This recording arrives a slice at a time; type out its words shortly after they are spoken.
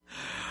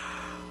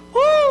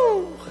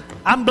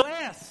I'm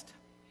blessed.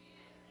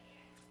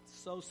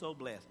 So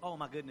blessed. Oh,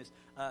 my goodness.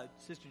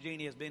 Sister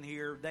Jeannie has been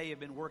here. They have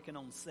been working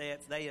on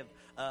sets. They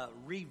have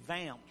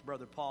revamped,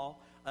 Brother Paul,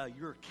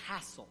 your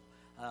castle.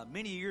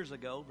 Many years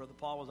ago, Brother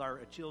Paul was our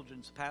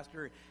children's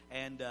pastor,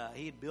 and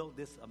he had built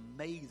this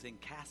amazing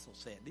castle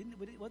set.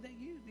 Was that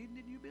you?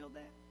 Didn't you build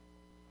that?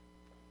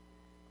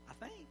 I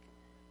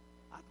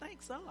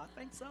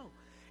think so.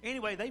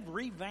 Anyway, they've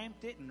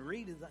revamped it and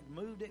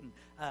moved it.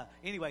 And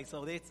anyway,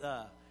 so it's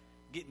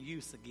getting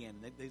use again.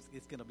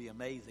 It's going to be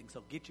amazing.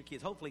 So get your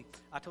kids. Hopefully,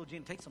 I told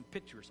Jen, take some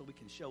pictures so we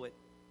can show it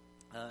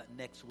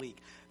next week.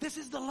 This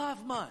is the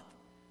love month.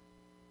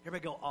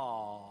 Everybody go,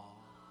 aww.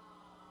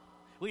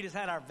 We just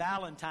had our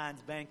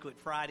Valentine's banquet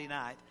Friday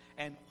night,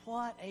 and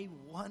what a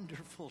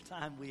wonderful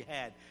time we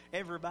had.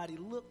 Everybody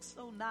looked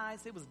so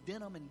nice. It was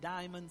denim and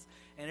diamonds,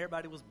 and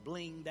everybody was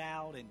blinged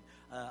out. And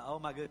oh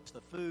my goodness,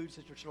 the food.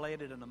 Sister Shalea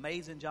did an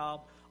amazing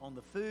job on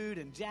the food,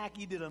 and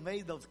Jackie did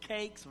amazing. Those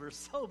cakes were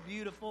so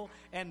beautiful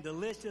and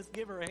delicious.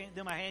 Give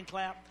them a hand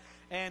clap.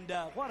 And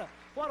what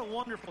a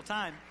wonderful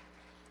time.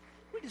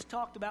 We just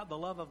talked about the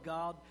love of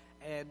God,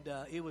 and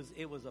it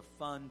was a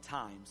fun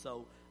time.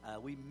 So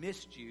we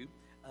missed you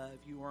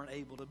if you weren't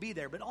able to be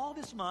there. But all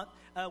this month,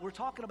 we're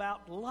talking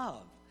about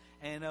love.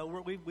 And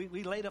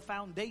we laid a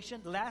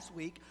foundation last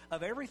week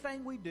of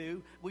everything we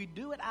do. We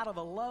do it out of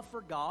a love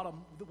for God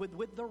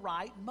with the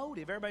right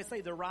motive. Everybody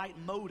say the right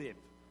motive.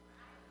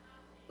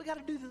 We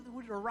got to do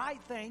the right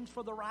things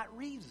for the right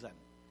reason.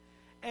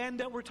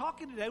 And we're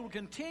talking today, we're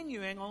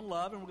continuing on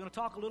love, and we're going to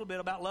talk a little bit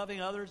about loving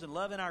others and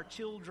loving our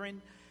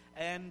children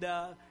and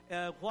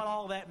what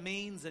all that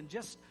means, and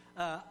just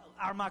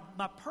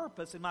my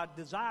purpose and my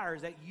desire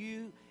is that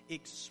you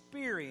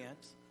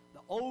experience the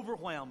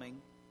overwhelming,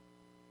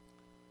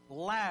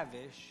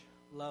 lavish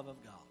love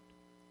of God.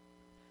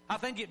 I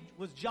think it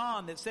was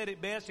John that said it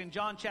best in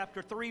John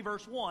chapter 3,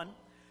 verse 1,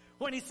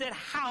 when he said,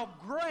 how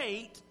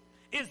great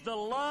is the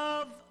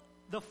love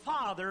the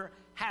Father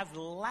has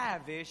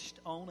lavished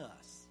on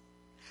us,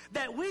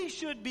 that we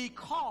should be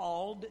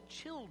called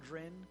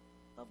children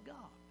of God.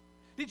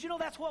 Did you know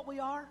that's what we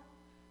are?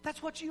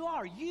 That's what you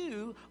are.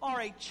 You are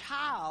a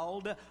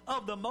child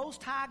of the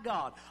Most High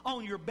God.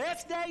 On your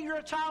best day, you're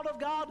a child of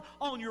God.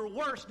 On your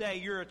worst day,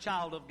 you're a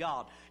child of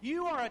God.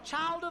 You are a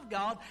child of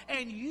God,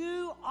 and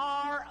you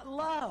are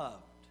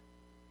loved.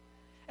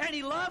 And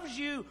He loves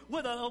you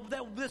with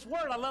this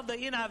word. I love the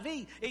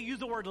NIV. It used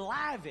the word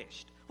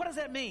lavished. What does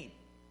that mean?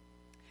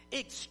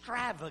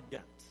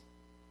 Extravagant.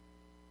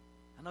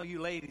 I know you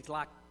ladies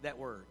like that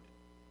word.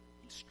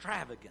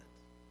 Extravagant.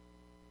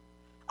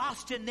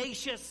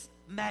 Ostentatious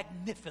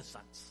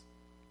magnificence.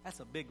 That's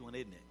a big one,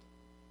 isn't it?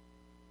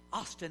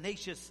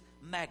 Ostentatious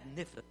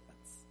magnificence.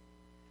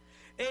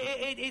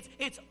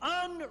 It's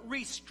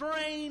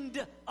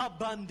unrestrained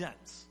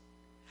abundance.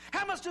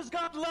 How much does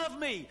God love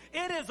me?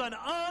 It is an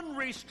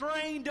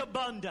unrestrained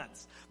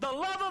abundance. The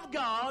love of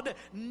God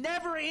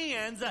never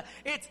ends.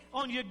 It's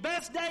on your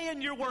best day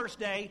and your worst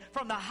day,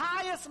 from the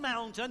highest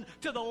mountain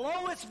to the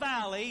lowest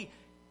valley.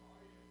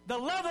 The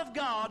love of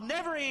God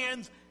never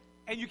ends,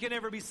 and you can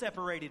never be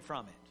separated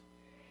from it.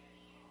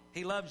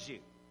 He loves you.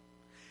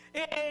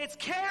 It's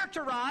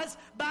characterized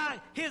by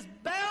His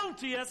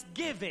bounteous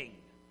giving.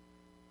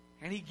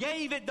 And He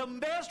gave it the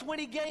best when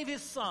He gave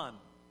His Son.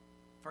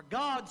 For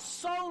God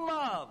so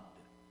loved,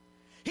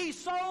 He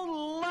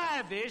so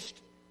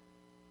lavished,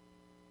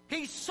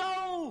 He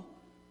so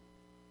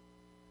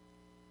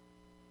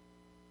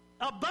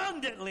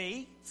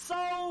abundantly,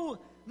 so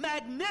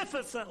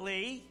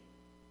magnificently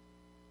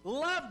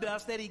loved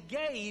us that He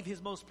gave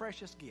His most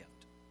precious gift,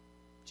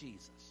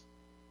 Jesus.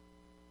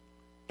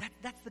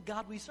 That's the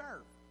God we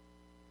serve.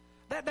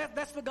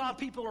 That's the God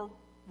people are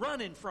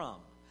running from.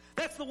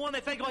 That's the one they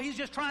think, oh, He's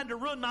just trying to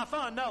ruin my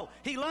fun. No,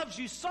 He loves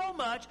you so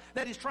much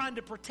that He's trying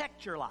to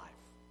protect your life.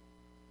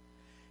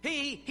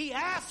 He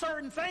asks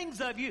certain things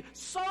of you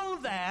so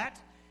that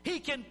He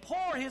can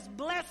pour His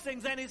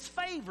blessings and His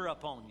favor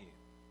upon you.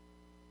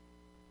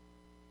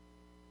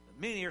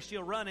 But many are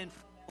still running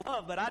from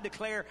love, but I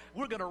declare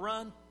we're going to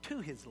run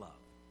to His love.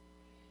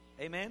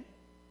 Amen?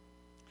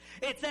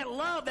 It's that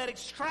love, that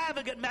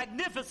extravagant,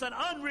 magnificent,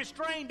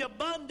 unrestrained,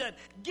 abundant,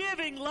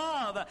 giving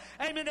love.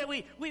 Amen. That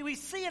we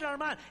see it in our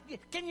mind.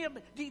 Do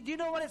you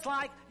know what it's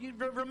like? You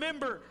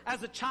remember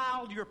as a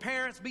child your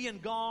parents being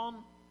gone?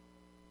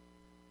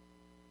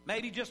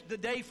 Maybe just the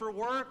day for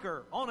work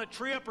or on a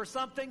trip or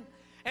something.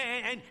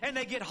 And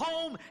they get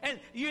home, and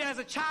you as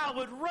a child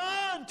would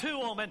run to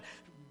them and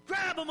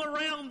grab them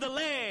around the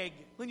leg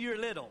when you were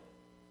little.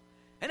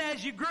 And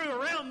as you grew,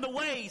 around the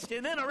waist,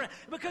 and then around,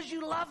 because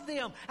you love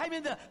them. I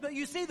mean,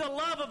 you see the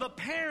love of a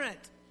parent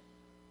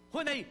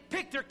when they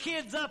pick their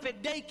kids up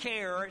at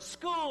daycare or at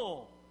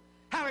school.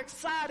 How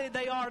excited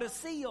they are to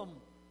see them.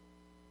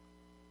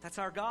 That's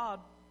our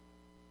God.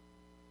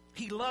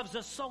 He loves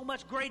us so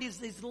much. Great is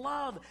His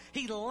love.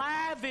 He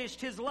lavished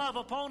His love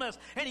upon us,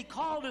 and He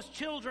called us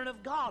children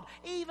of God,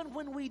 even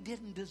when we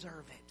didn't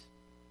deserve it.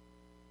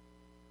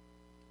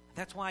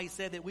 That's why He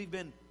said that we've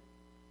been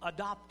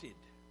adopted.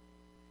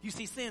 You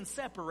see, sin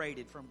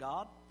separated from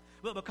God.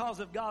 But because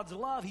of God's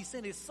love, He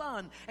sent His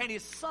Son, and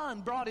His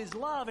Son brought His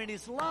love, and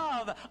His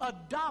love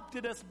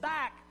adopted us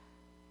back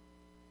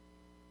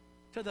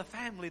to the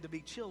family to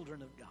be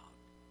children of God.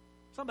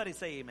 Somebody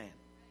say amen.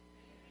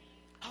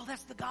 Oh,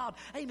 that's the God.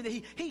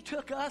 Amen. He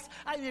took us.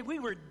 I mean, we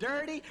were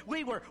dirty.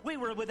 We were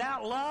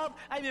without love.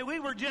 I mean, we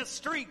were just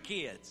street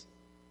kids.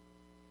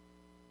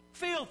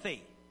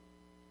 Filthy.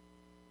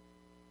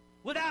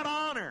 Without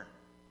honor.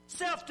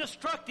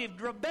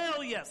 Self-destructive,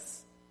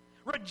 rebellious.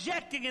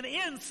 Rejecting and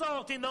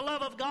insulting the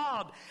love of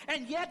God.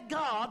 And yet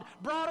God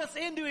brought us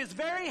into His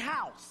very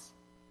house.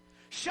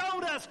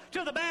 Showed us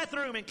to the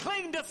bathroom and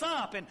cleaned us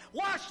up and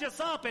washed us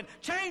up and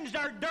changed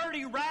our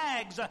dirty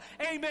rags,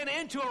 amen,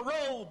 into a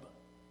robe.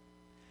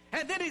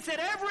 And then He said,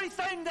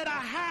 everything that I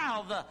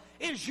have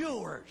is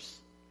yours.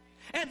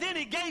 And then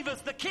He gave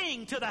us the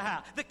king to the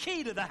house, the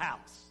key to the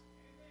house.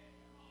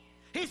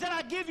 He said,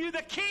 I give you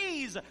the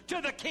keys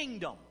to the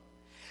kingdom.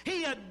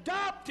 He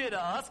adopted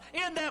us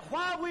in that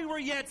while we were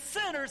yet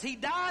sinners, He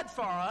died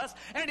for us,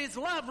 and His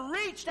love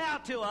reached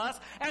out to us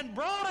and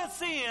brought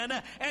us in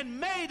and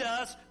made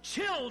us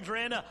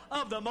children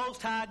of the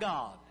Most High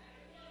God.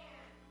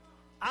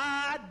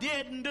 I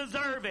didn't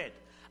deserve it.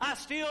 I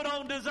still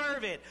don't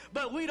deserve it.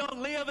 But we don't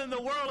live in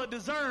the world of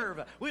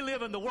deserve. We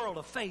live in the world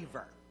of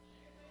favor.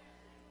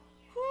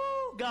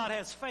 Woo, God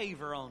has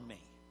favor on me.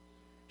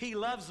 He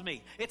loves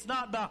me. It's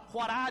not about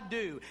what I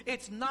do.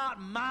 It's not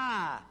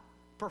my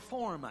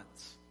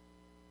performance.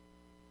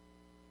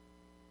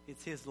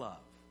 It's His love,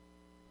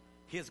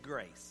 His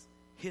grace,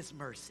 His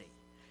mercy.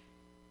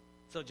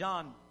 So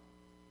John,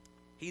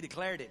 he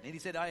declared it, and he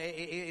said,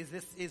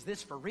 is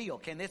this for real?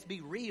 Can this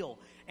be real?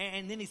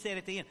 And then he said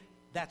at the end,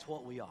 that's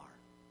what we are.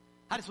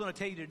 I just want to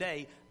tell you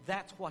today,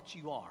 that's what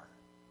you are.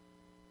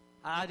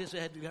 I just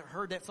had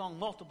heard that song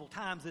multiple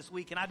times this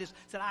week, and I just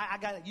said,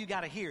 you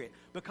got to hear it,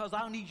 because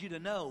I need you to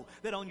know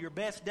that on your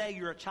best day,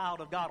 you're a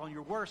child of God. On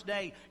your worst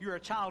day, you're a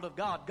child of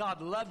God.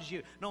 God loves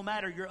you no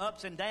matter your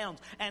ups and downs.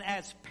 And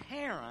as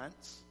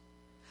parents,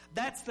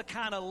 that's the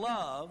kind of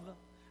love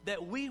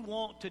that we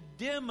want to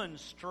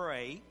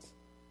demonstrate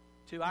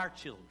to our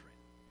children.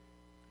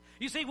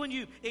 You see, when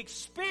you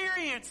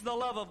experience the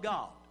love of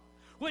God,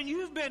 when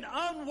you've been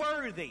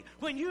unworthy,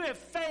 when you have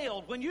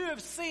failed, when you have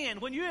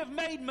sinned, when you have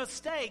made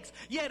mistakes,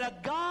 yet a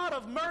God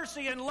of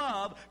mercy and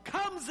love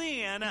comes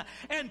in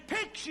and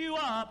picks you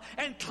up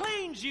and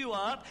cleans you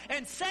up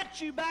and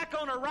sets you back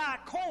on a right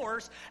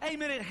course,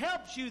 amen, it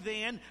helps you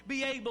then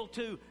be able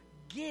to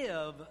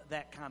give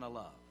that kind of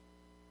love.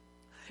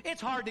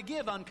 It's hard to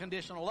give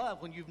unconditional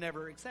love when you've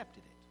never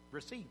accepted it,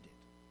 received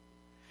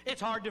it.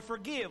 It's hard to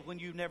forgive when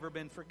you've never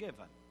been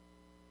forgiven.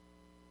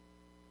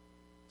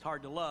 It's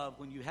hard to love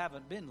when you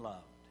haven't been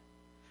loved.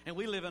 And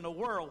we live in a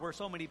world where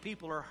so many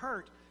people are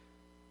hurt.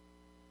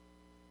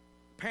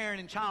 Parent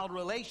and child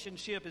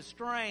relationship is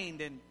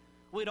strained, and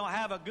we don't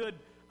have a good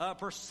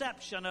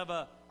perception of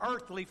an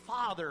earthly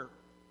father.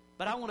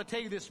 But I want to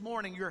tell you this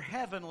morning, your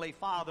heavenly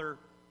Father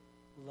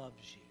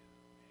loves you.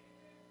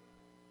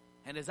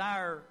 And as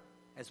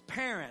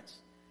parents,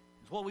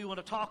 is what we want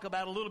to talk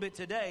about a little bit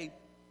today,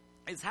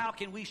 is how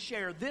can we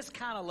share this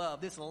kind of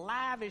love, this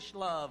lavish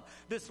love,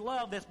 this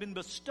love that's been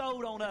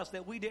bestowed on us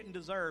that we didn't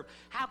deserve.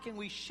 How can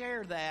we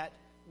share that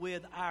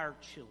with our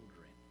children?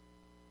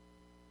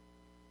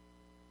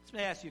 Let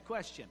me ask you a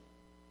question.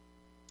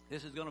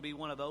 This is going to be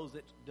one of those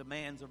that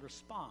demands a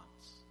response.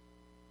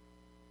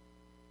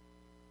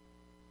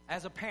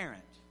 As a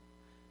parent,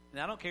 and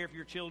I don't care if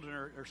your children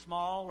are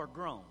small or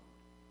grown.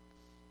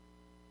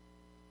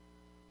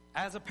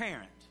 As a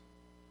parent,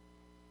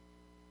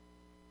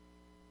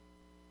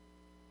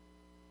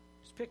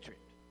 picture it.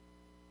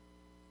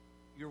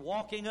 You're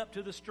walking up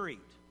to the street.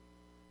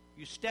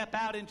 You step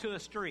out into a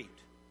street.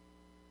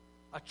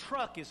 A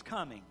truck is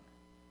coming.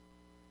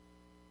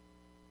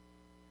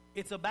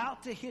 It's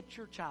about to hit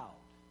your child.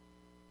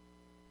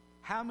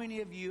 How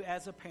many of you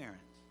as a parent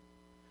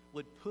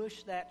would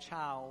push that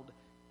child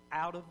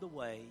out of the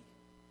way,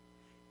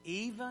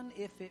 even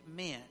if it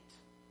meant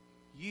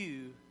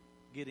you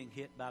getting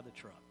hit by the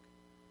truck?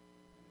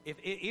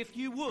 If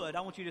you would,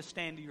 I want you to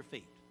stand to your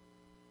feet.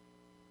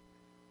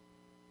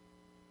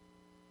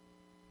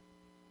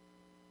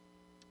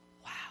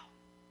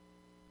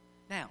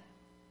 Now,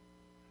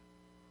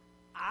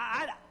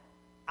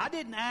 I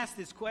didn't ask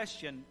this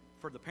question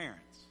for the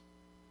parents,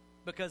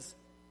 because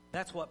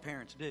that's what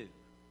parents do.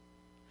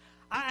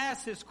 I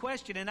asked this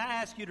question, and I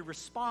ask you to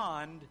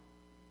respond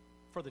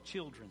for the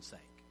children's sake.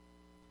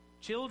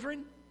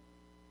 Children,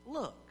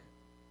 look.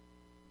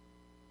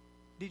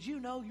 Did you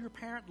know your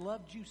parent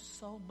loved you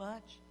so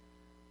much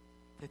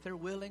that they're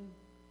willing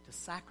to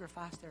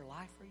sacrifice their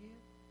life for you?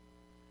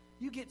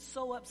 You get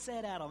so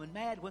upset at them and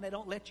mad when they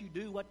don't let you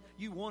do what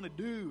you want to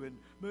do and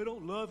they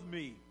don't love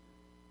me.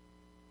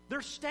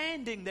 They're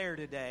standing there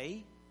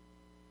today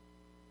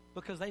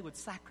because they would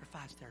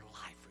sacrifice their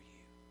life for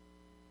you.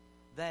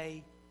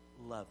 They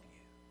love you.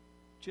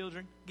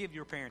 Children, give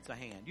your parents a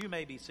hand. You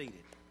may be seated.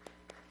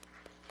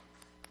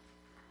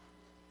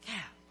 Yeah.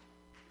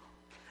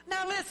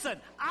 Now listen,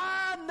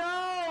 I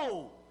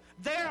know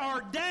there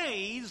are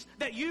days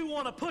that you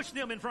want to push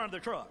them in front of the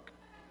truck.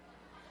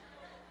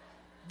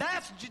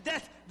 That's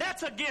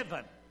a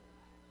given.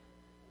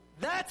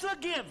 That's a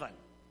given.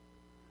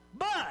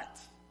 But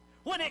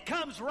when it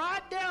comes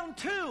right down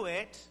to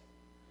it,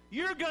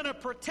 you're going to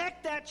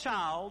protect that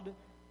child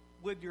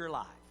with your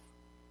life.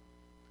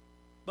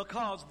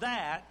 Because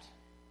that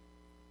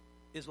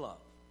is love.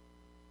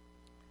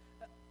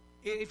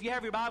 If you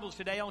have your Bibles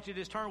today, I want you to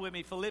just turn with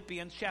me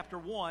Philippians chapter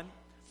 1.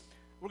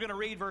 We're going to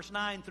read verse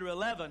 9 through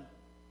 11.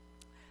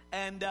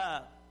 And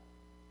I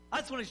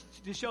just want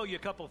to show you a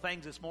couple of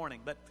things this morning.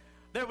 But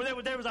there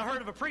was, I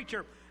heard of a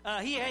preacher.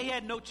 He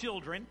had no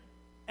children.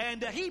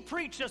 And he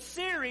preached a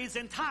series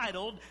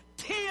entitled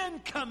 10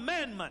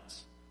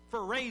 Commandments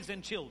for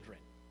Raising Children.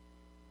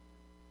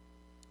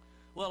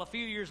 Well, a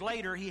few years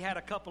later, he had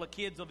a couple of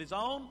kids of his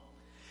own.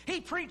 He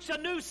preached a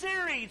new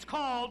series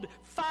called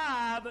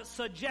 5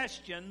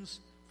 Suggestions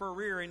for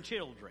Rearing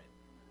Children.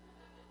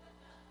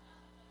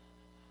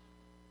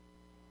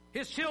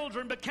 His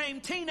children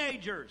became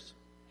teenagers,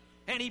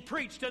 and he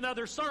preached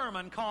another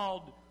sermon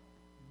called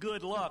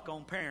Good Luck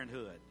on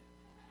Parenthood.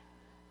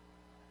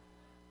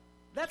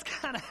 That's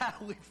kind of how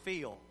we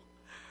feel.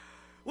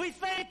 We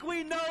think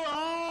we know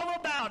all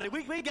about it.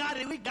 We got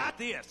it. We got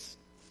this.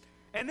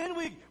 And then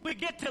we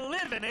get to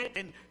live in it,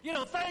 and,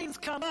 things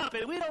come up,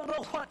 and we don't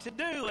know what to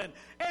do. And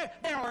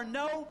there are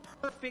no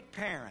perfect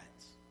parents.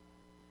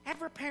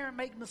 Every parent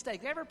makes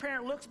mistakes. Every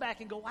parent looks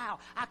back and go, wow,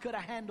 I could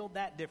have handled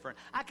that different.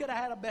 I could have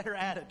had a better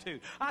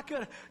attitude. I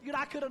could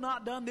have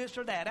not done this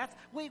or that.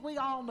 We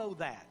all know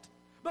that.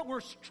 But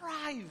we're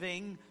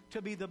striving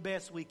to be the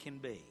best we can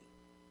be.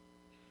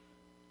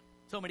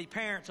 So many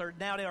parents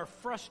are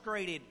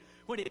frustrated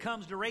when it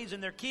comes to raising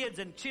their kids,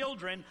 and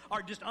children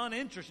are just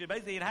uninterested,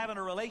 basically, in having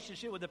a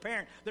relationship with the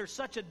parent. There's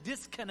such a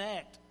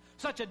disconnect,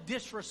 such a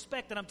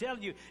disrespect, and I'm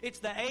telling you, it's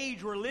the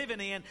age we're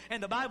living in,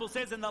 and the Bible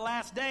says in the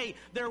last day,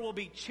 there will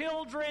be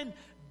children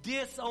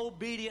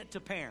disobedient to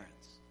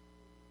parents.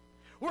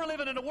 We're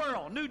living in a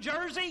world. New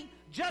Jersey,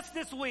 just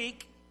this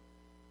week,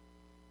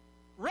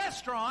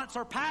 restaurants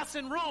are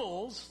passing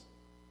rules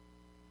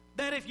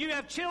that if you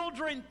have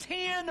children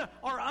 10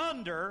 or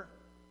under,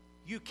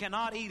 you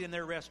cannot eat in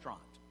their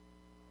restaurant.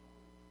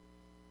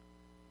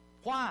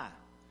 Why?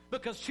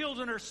 Because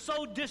children are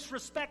so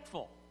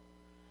disrespectful.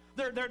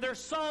 They're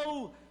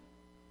so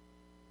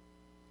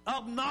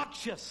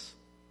obnoxious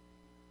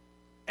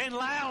and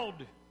loud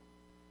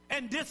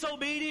and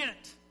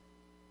disobedient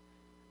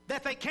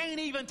that they can't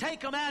even take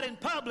them out in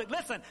public.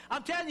 Listen,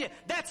 I'm telling you,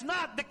 that's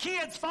not the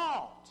kids'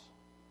 fault.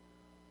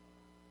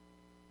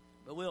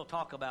 But we'll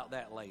talk about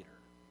that later.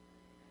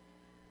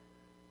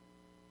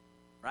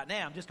 Right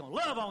now, I'm just going to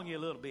love on you a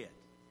little bit.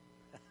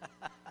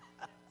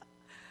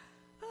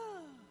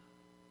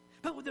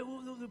 But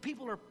the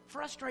people are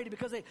frustrated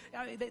because they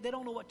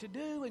don't know what to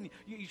do, and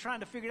you're trying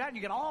to figure it out, and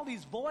you get all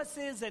these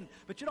voices,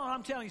 but you know what,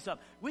 I'm telling you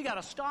something. We got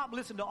to stop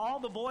listening to all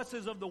the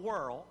voices of the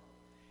world,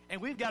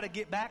 and we've got to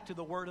get back to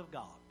the Word of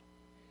God.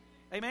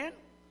 Amen?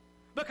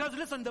 Because,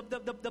 listen,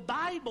 the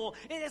Bible,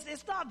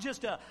 it's not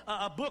just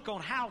a book on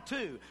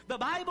how-to. The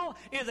Bible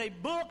is a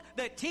book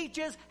that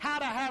teaches how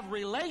to have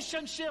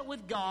relationship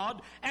with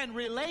God and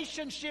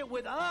relationship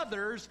with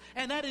others,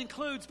 and that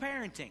includes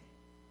parenting.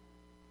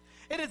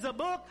 It is a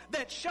book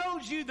that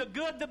shows you the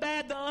good, the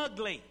bad, the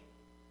ugly.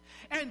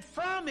 And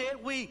from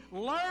it, we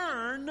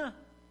learn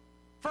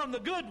from the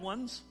good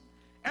ones,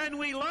 and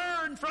we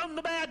learn from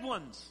the bad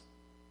ones.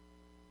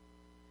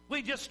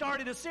 We just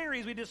started a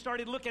series. We just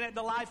started looking at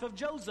the life of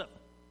Joseph.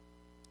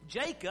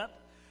 Jacob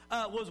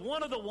was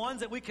one of the ones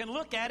that we can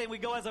look at, and we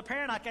go, as a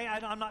parent,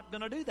 I'm not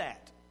going to do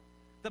that.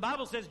 The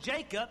Bible says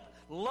Jacob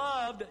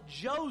loved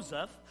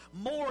Joseph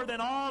more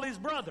than all his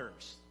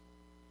brothers.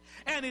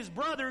 And his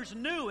brothers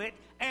knew it,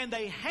 and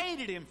they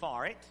hated him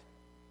for it,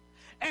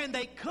 and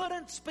they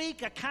couldn't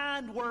speak a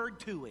kind word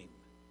to him.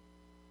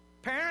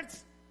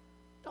 Parents,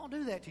 don't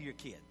do that to your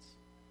kids.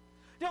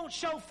 Don't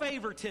show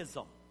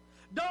favoritism.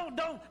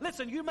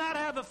 Listen, you might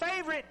have a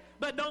favorite,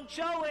 but don't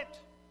show it.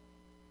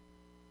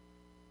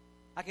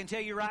 I can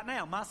tell you right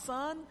now, my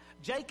son,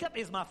 Jacob,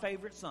 is my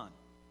favorite son.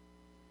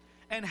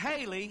 And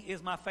Haley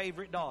is my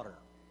favorite daughter.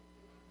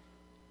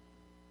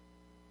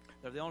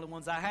 They're the only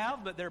ones I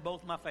have, but they're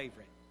both my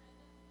favorite.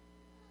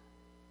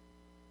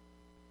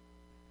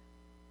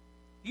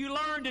 You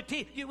learn to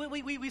teach.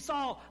 We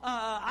saw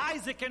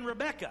Isaac and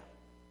Rebekah.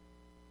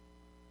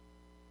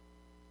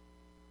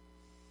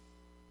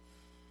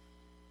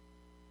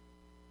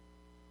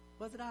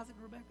 Was it Isaac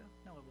and Rebekah?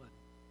 No, it wasn't.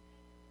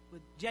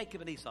 With Jacob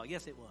and Esau.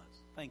 Yes, it was.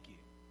 Thank you.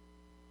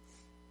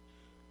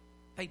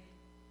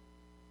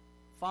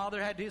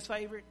 Father had his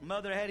favorite,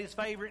 mother had his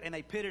favorite, and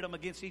they pitted them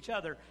against each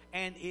other,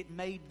 and it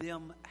made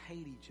them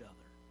hate each other.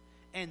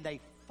 And they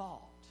fought.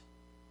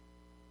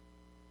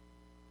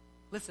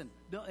 Listen,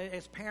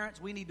 as parents,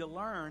 we need to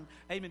learn.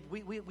 Amen.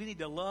 We need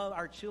to love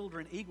our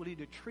children equally. We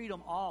need to treat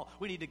them all.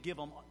 We need to give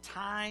them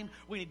time.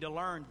 We need to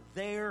learn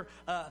their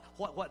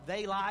what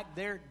they like,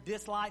 their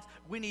dislikes.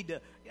 We need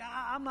to.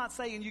 I'm not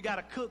saying you got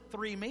to cook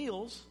 3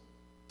 meals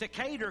to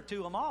cater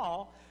to them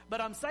all, But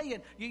I'm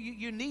saying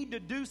you need to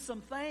do some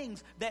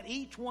things that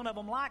each one of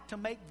them like to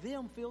make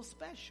them feel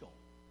special.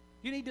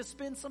 You need to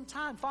spend some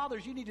time.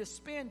 Fathers, you need to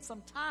spend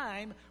some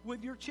time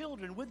with your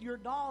children, with your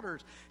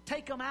daughters.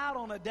 Take them out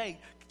on a date.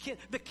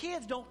 The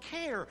kids don't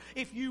care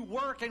if you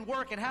work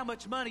and how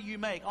much money you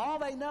make. All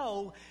they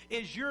know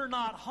is you're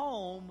not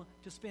home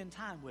to spend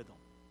time with them.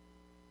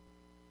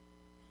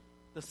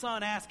 The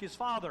son asked his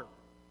father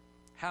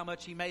how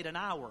much he made an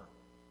hour.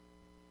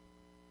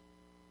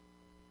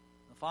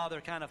 The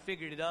father kind of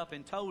figured it up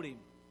and told him.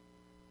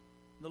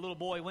 The little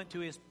boy went to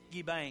his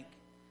piggy bank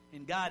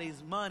and got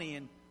his money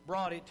and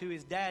brought it to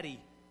his daddy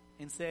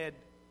and said,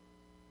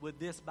 would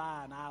this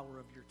buy an hour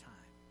of your time?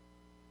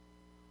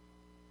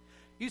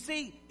 You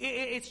see,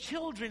 it's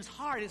children's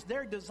heart. It's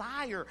their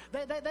desire.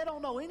 They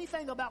don't know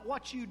anything about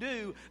what you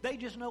do. They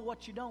just know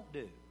what you don't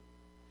do.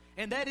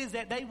 And that is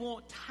that they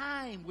want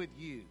time with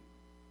you.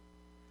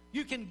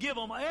 You can give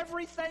them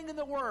everything in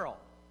the world.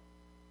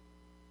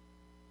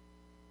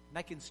 And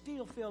they can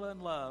still feel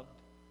unloved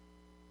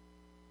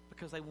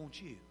because they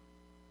want you.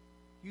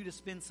 You to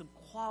spend some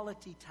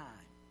quality time.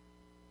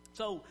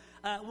 So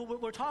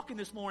we're talking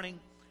this morning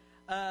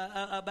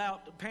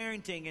about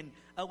parenting, and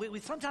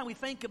sometimes we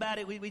think about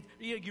it.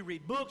 You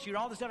read books, you read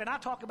all this stuff, and I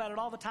talk about it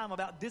all the time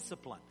about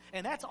discipline,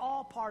 and that's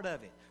all part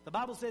of it. The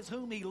Bible says,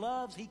 "Whom He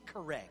loves, He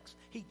corrects,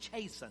 He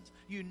chastens."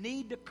 You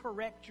need to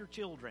correct your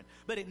children,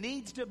 but it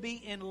needs to be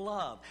in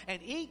love,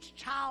 and each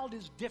child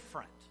is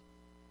different.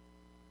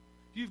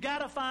 You've got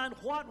to find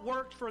what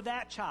works for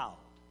that child.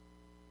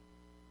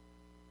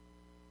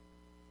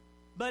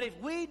 But if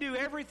we do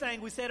everything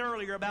we said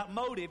earlier about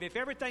motive, if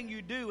everything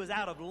you do is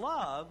out of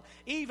love,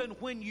 even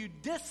when you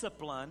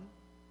discipline,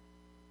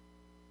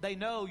 they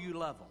know you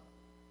love them.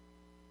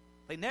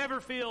 They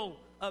never feel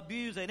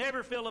abused. They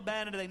never feel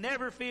abandoned. They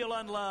never feel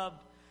unloved.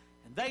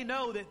 And they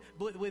know that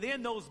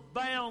within those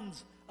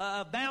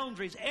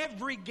boundaries,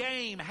 every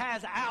game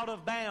has out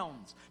of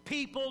bounds.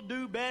 People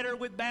do better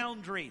with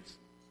boundaries.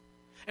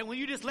 And when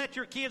you just let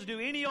your kids do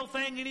any old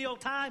thing, any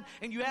old time,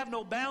 and you have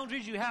no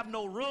boundaries, you have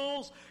no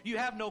rules, you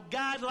have no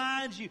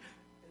guidelines,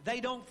 they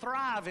don't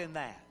thrive in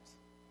that.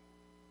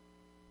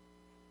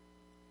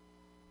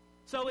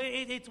 So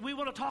we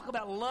want to talk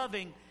about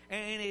loving,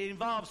 and it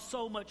involves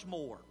so much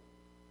more.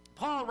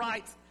 Paul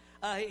writes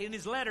in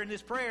his letter, in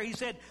his prayer, he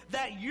said,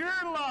 that your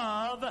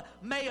love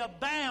may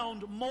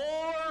abound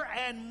more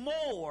and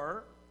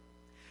more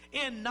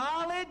in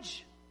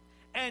knowledge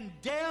and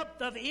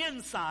depth of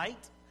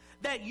insight,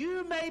 that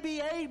you may be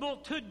able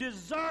to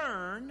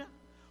discern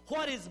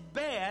what is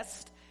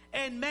best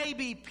and may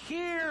be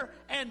pure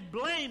and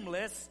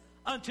blameless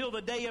until the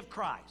day of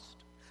Christ,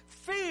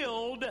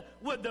 filled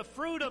with the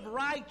fruit of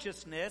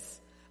righteousness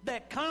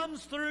that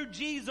comes through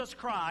Jesus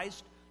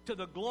Christ to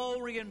the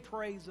glory and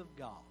praise of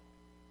God.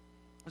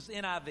 This is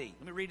NIV.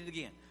 Let me read it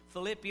again.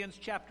 Philippians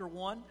chapter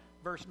 1,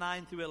 verse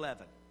 9 through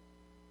 11.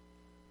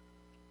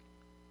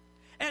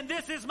 And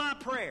this is my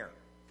prayer,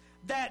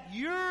 that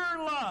your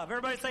love,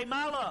 everybody say,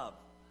 my love,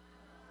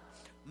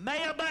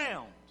 may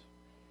abound.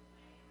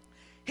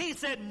 He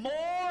said,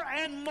 more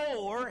and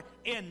more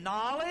in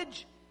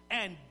knowledge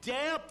and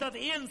depth of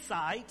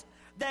insight,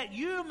 that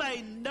you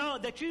may know,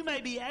 that you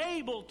may be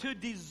able to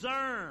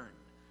discern.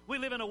 We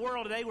live in a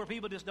world today where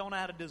people just don't know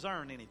how to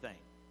discern anything.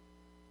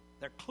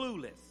 They're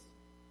clueless.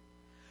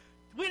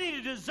 We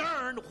need to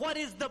discern what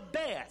is the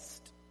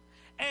best,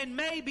 and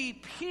may be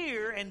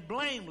pure and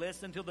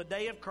blameless until the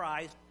day of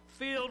Christ,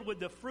 filled with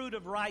the fruit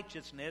of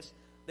righteousness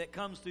that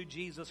comes through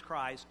Jesus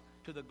Christ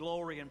to the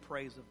glory and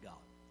praise of God.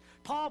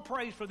 Paul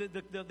prays for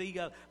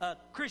the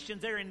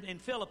Christians there in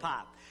Philippi.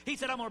 He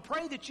said, I'm going to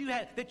pray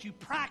that you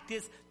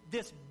practice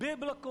this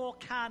biblical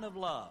kind of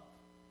love,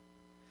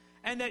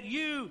 and that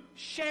you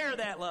share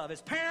that love.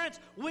 As parents,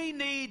 we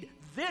need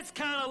this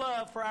kind of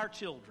love for our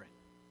children.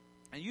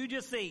 And you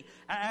just see,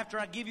 after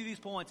I give you these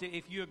points,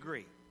 if you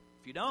agree.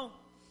 If you don't,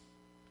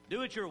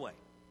 do it your way.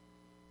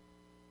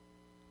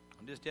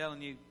 I'm just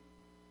telling you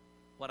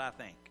what I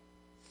think,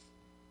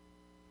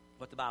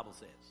 what the Bible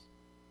says.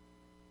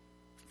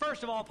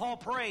 First of all, Paul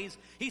prays,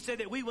 he said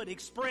that we would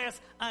express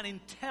an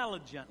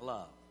intelligent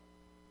love.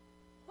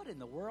 What in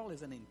the world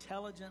is an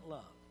intelligent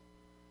love?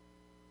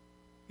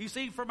 You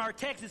see, from our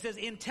text, it says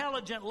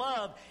intelligent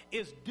love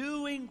is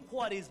doing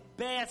what is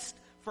best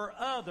for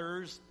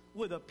others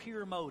with a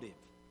pure motive.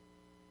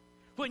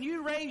 When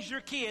you raise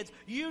your kids,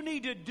 you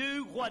need to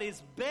do what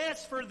is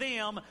best for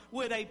them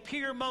with a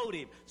pure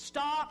motive.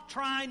 Stop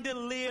trying to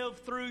live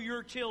through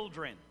your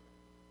children.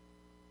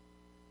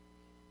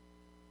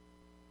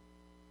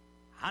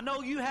 I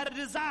know you had a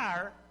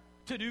desire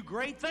to do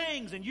great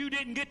things and you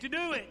didn't get to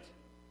do it.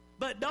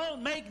 But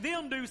don't make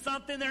them do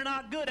something they're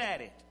not good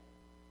at it.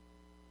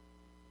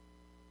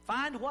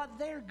 Find what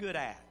they're good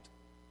at.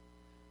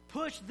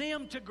 Push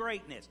them to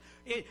greatness.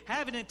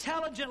 Having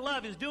intelligent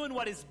love is doing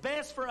what is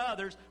best for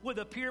others with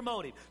a pure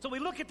motive. So we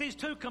look at these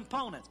two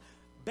components.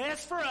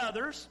 Best for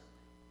others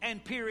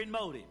and pure in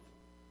motive.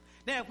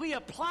 Now, if we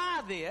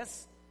apply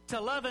this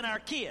to loving our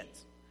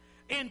kids,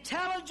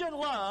 intelligent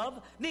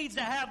love needs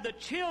to have the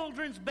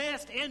children's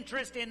best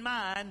interest in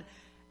mind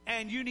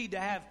And you need to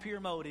have pure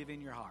motive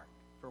in your heart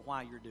for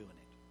why you're doing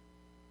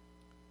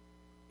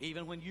it.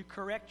 Even when you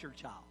correct your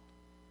child.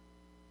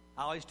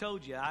 I always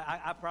told you,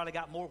 I probably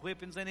got more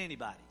whippings than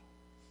anybody.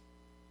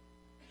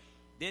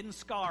 Didn't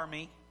scar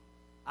me.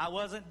 I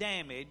wasn't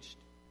damaged.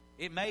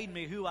 It made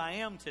me who I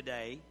am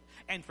today.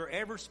 And for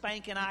every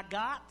spanking I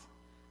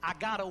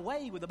got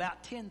away with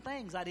about 10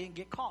 things I didn't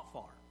get caught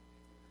for,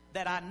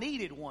 that I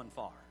needed one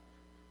for.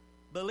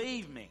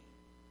 Believe me,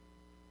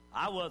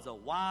 I was a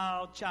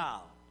wild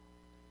child.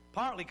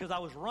 Partly because I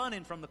was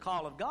running from the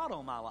call of God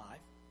on my life.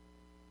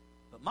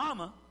 But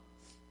Mama,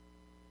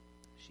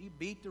 she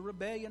beat the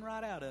rebellion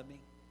right out of me.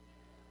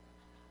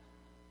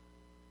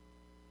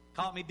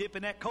 Caught me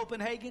dipping that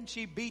Copenhagen.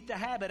 She beat the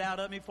habit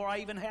out of me before I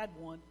even had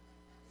one.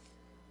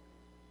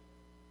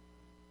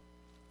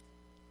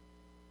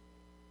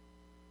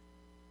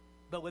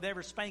 But with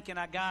every spanking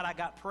I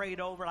got prayed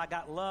over. I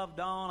got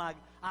loved on.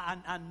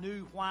 I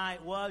knew why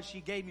it was.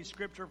 She gave me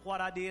scripture of what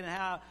I did and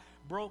how I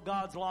broke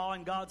God's law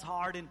and God's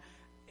heart. And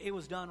it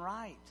was done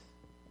right.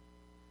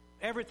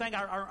 Everything,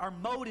 our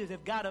motives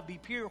have got to be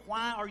pure.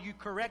 Why are you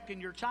correcting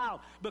your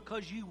child?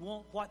 Because you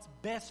want what's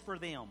best for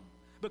them.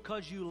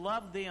 Because you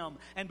love them.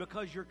 And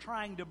because you're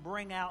trying to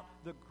bring out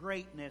the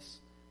greatness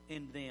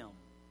in them.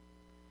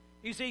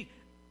 You see,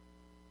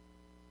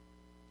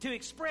 to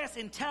express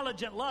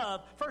intelligent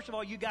love, first of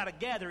all, you got to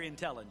gather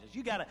intelligence.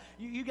 You got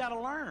to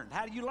learn.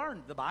 How do you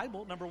learn? The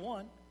Bible, number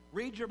one.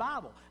 Read your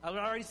Bible. I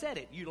already said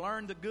it. You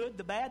learn the good,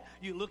 the bad.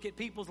 You look at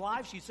people's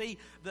lives. You see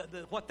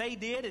what they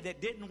did that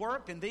didn't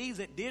work and these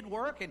that did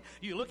work. And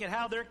you look at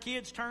how their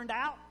kids turned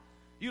out.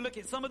 You look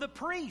at some of the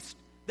priests.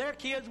 Their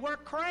kids were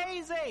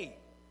crazy,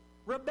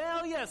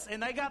 rebellious,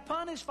 and they got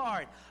punished for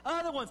it.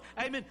 Other ones,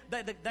 amen,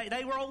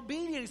 they were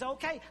obedient. You say,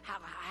 okay,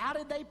 how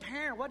did they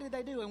parent? What did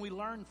they do? And we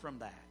learn from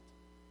that.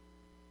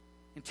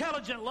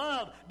 Intelligent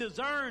love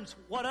discerns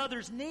what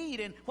others need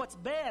and what's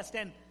best,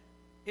 and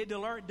it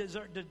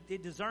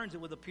discerns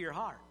it with a pure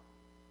heart.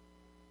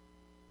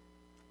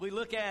 We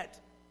look at,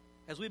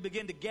 as we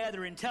begin to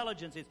gather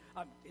intelligence,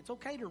 it's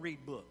okay to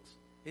read books.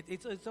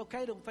 It's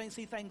okay to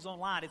see things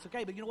online. It's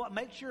okay, but you know what?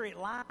 Make sure it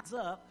lines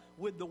up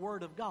with the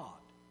Word of God.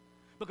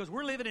 Because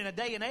we're living in a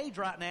day and age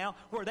right now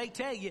where they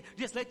tell you,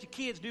 just let your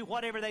kids do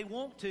whatever they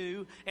want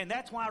to, and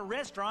that's why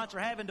restaurants are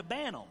having to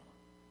ban them.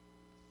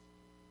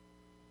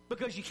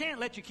 Because you can't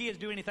let your kids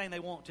do anything they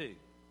want to.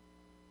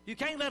 You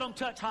can't let them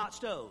touch hot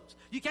stoves.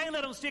 You can't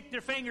let them stick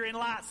their finger in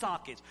light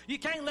sockets. You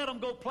can't let them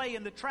go play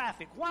in the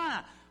traffic.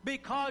 Why?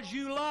 Because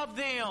you love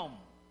them.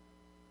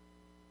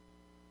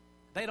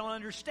 They don't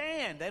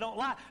understand. They don't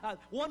like.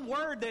 One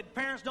word that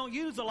parents don't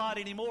use a lot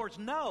anymore is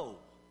no.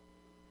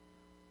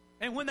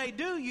 And when they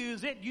do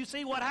use it, you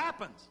see what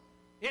happens.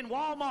 In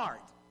Walmart,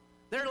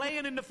 they're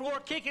laying in the floor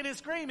kicking and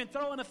screaming,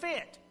 throwing a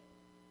fit.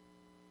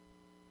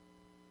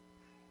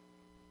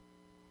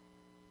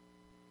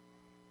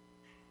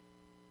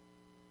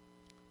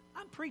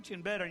 I'm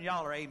preaching better than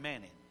y'all are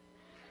amening.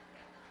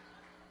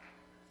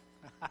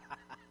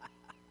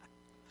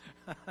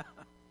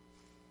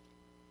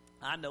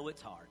 I know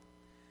it's hard.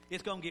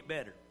 It's going to get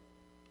better.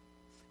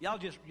 Y'all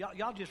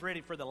just ready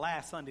for the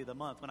last Sunday of the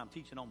month when I'm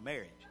teaching on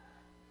marriage.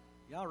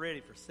 Y'all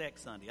ready for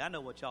Sex Sunday. I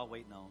know what y'all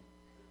waiting on.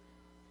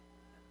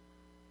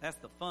 That's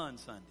the fun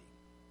Sunday.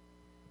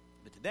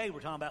 But today we're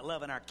talking about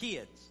loving our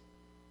kids.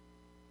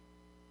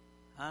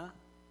 Huh?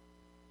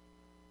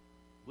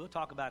 We'll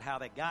talk about how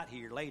they got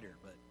here later,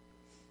 but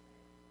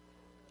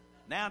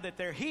now that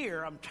they're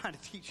here, I'm trying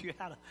to teach you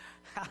how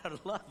to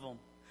love them.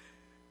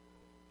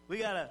 We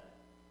got to,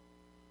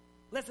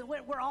 listen,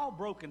 we're all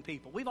broken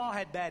people. We've all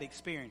had bad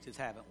experiences,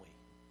 haven't we?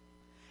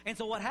 And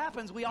so what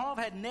happens, we all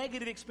have had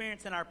negative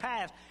experience in our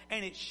past,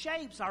 and it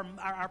shapes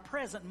our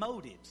present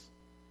motives.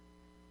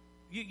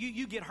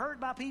 You get hurt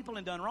by people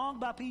and done wrong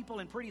by people,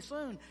 and pretty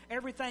soon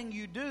everything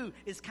you do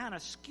is kind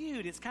of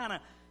skewed. It's kind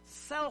of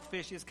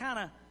selfish. It's kind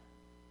of,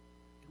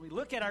 we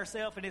look at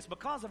ourselves, and it's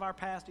because of our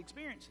past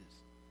experiences.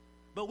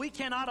 But we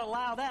cannot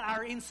allow that.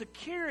 Our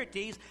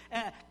insecurities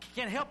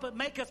can help but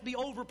make us be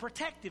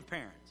overprotective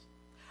parents.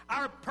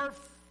 Our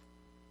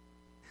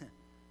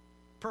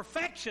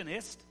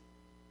perfectionist,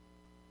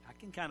 I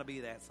can kind of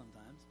be that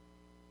sometimes.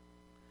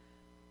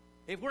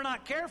 If we're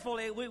not careful,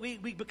 we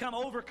become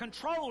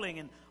over-controlling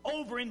and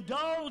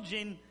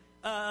overindulging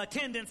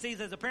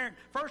tendencies as a parent.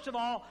 First of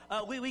all,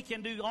 we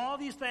can do all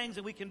these things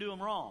and we can do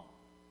them wrong.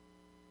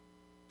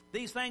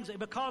 These things,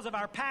 because of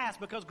our past,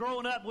 because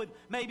growing up with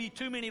maybe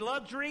too many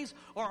luxuries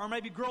or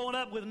maybe growing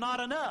up with not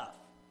enough,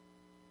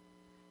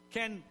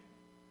 can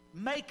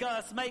make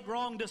us make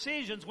wrong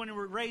decisions when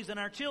we're raising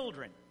our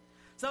children.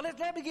 So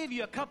let me give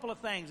you a couple of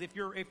things. If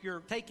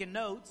you're taking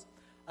notes,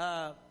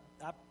 I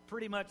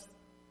pretty much,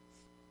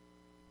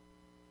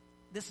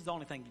 this is the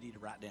only thing you need to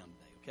write down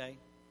today, okay?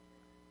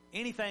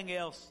 Anything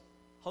else,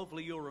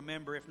 hopefully you'll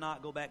remember. If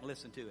not, go back and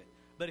listen to it.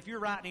 But if you're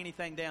writing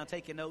anything down,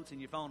 taking notes in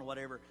your phone or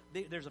whatever,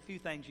 there's a few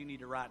things you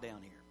need to write down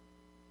here.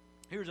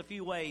 Here's a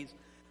few ways.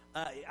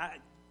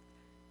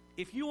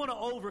 If you want to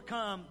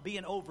overcome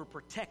being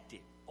overprotective,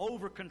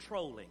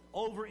 over-controlling,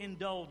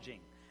 overindulging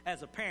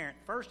as a parent,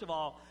 first of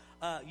all,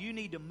 you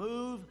need to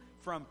move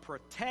from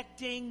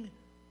protecting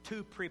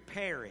to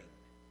preparing.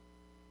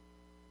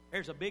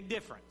 There's a big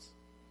difference.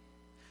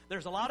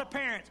 There's a lot of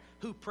parents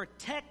who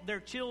protect their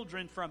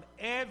children from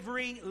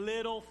every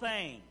little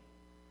thing.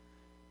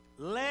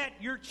 Let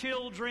your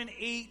children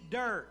eat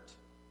dirt.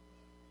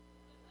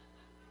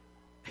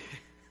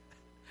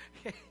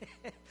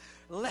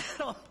 Let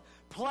them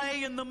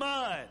play in the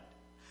mud.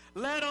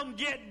 Let them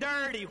get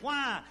dirty.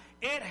 Why?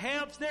 It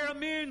helps their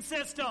immune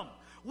system.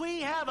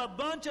 We have a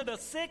bunch of the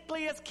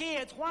sickliest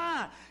kids.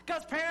 Why?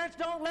 Because parents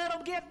don't let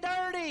them get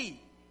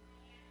dirty.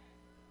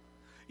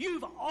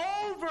 You've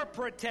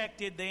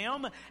overprotected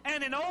them,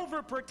 and in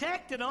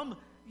overprotecting them,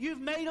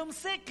 you've made them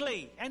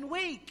sickly and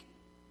weak.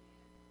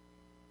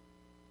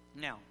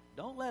 Now,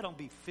 don't let them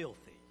be filthy.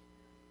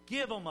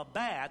 Give them a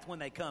bath when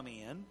they come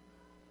in.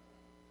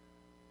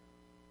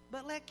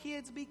 But let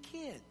kids be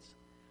kids.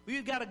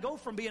 You've got to go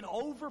from being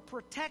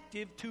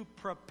overprotective to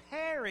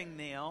preparing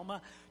them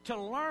to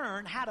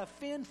learn how to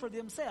fend for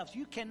themselves.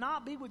 You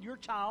cannot be with your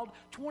child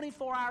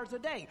 24 hours a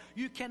day.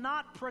 You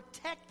cannot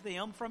protect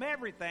them from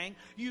everything.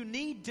 You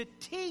need to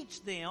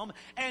teach them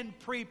and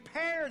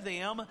prepare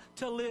them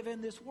to live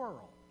in this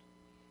world.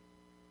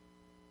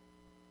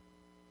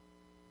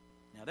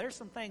 Now, there's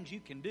some things you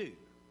can do.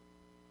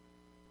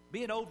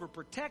 Being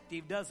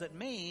overprotective doesn't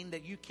mean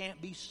that you can't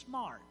be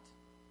smart.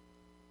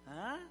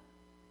 Huh?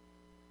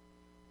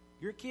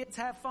 Your kids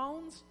have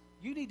phones?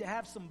 You need to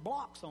have some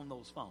blocks on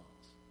those phones.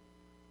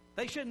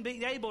 They shouldn't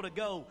be able to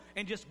go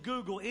and just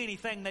Google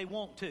anything they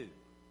want to.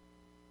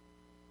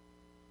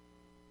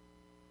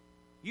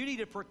 You need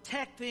to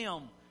protect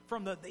them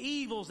from the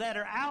evils that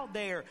are out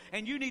there,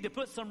 and you need to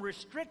put some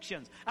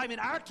restrictions. I mean,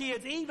 our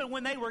kids, even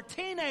when they were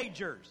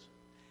teenagers,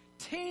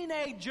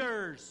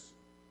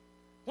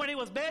 when it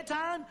was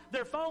bedtime,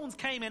 their phones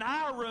came in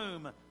our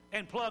room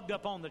and plugged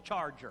up on the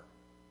charger.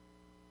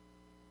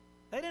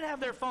 They didn't have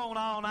their phone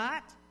all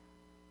night.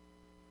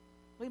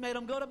 We made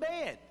them go to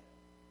bed.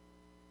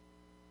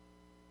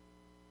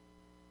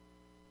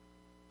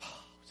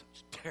 Oh,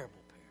 such terrible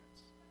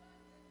parents.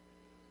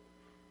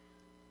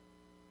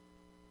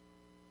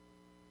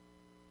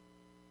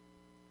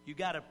 You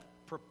got to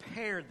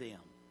prepare them.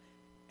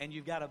 And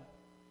you've got to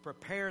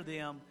prepare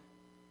them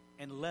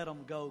and let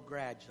them go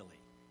gradually.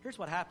 Here's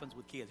what happens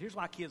with kids. Here's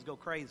why kids go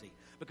crazy.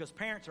 Because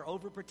parents are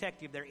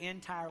overprotective their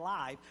entire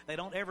life. They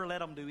don't ever let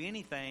them do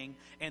anything.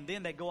 And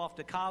then they go off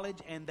to college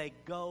and they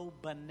go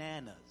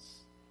bananas.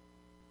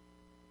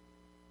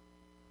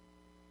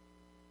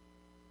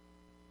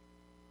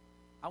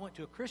 I went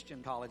to a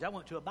Christian college. I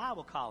went to a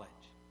Bible college.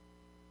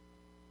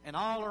 And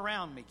all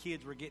around me,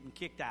 kids were getting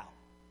kicked out,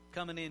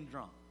 coming in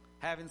drunk,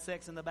 having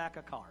sex in the back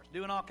of cars,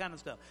 doing all kind of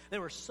stuff.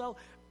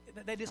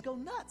 They just go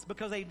nuts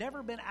because they've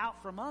never been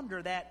out from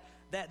under that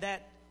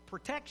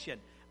protection,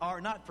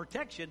 or not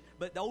protection,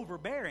 but the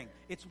overbearing.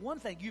 It's one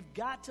thing. You've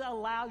got to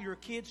allow your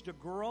kids to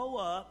grow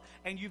up,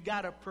 and you've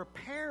got to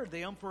prepare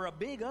them for a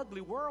big,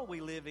 ugly world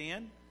we live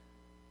in.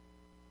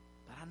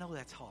 But I know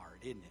that's hard,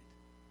 isn't it?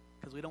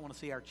 Because we don't want to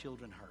see our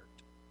children hurt.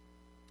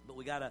 But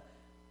we got to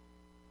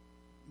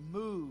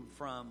move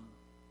from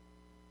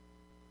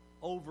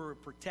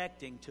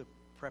overprotecting to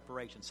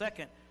preparation.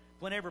 Second,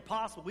 whenever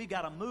possible, we've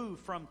got to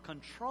move from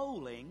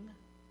controlling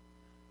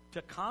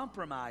to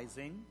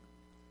compromising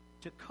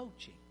to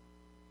coaching.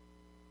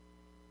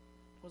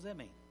 What does that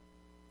mean?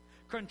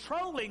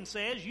 Controlling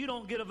says you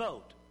don't get a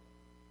vote.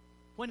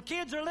 When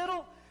kids are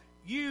little,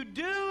 you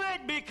do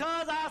it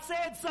because I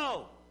said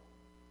so.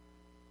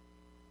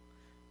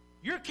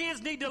 Your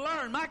kids need to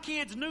learn. My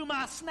kids knew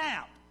my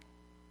snap.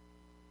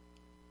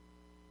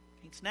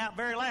 Can't snap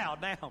very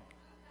loud now.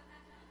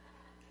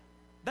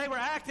 They were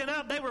acting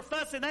up, they were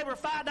fussing, they were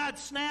fighting, I'd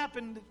snap,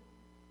 and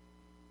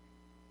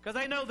because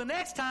they know the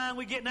next time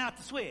we're getting out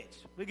the switch,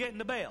 we're getting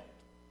the belt.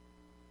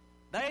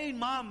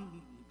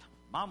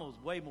 Mama was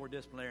way more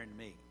disciplinarian than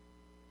me.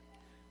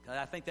 Because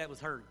I think that was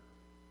her.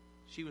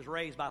 She was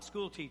raised by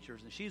school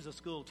teachers, and she's a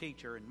school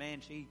teacher, and man,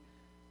 she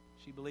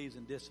believes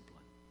in discipline.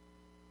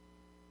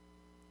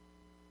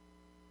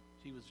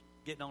 She was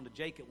getting on to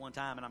Jacob one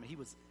time, and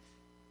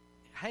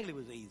Haley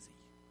was easy.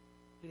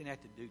 He didn't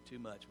have to do too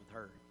much with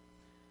her.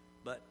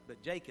 But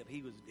Jacob,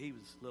 he was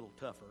a little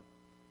tougher.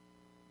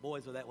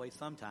 Boys are that way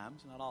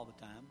sometimes, not all the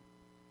time.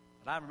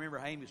 But I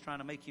remember Amy was trying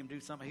to make him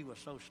do something. He was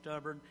so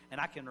stubborn. And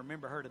I can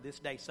remember her to this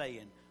day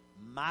saying,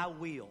 my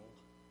will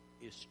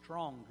is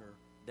stronger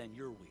than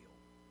your will.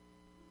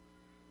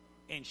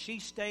 And she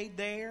stayed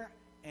there,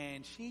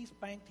 and she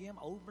spanked him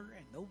over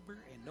and over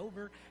and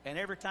over. And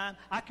every time,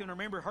 I can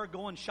remember her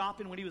going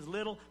shopping when he was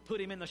little,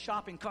 put him in the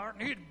shopping cart,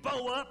 and he'd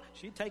bow up.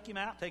 She'd take him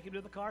out, take him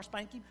to the car,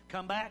 spank him,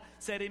 come back,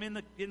 set him in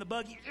the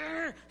buggy,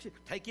 she'd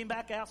take him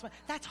back out.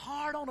 That's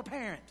hard on a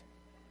parent.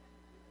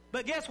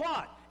 But guess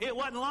what? It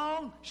wasn't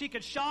long. She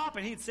could shop,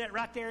 and he'd sit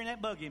right there in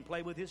that buggy and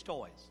play with his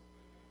toys.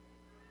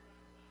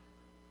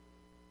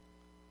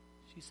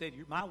 She said,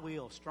 my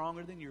will is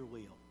stronger than your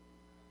will.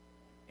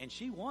 And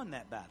she won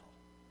that battle.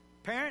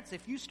 Parents,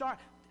 if you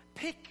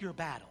pick your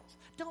battles.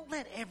 Don't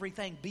let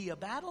everything be a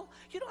battle.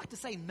 You don't have to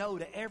say no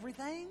to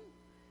everything.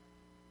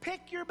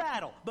 Pick your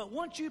battle. But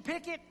once you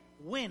pick it,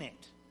 win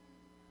it.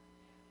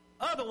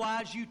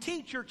 Otherwise, you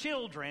teach your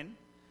children.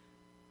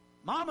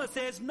 Mama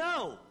says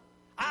no.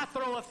 I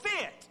throw a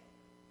fit.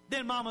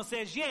 Then Mama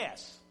says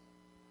yes.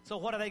 So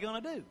what are they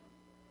going to do?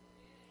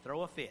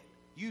 Throw a fit.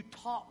 You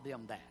taught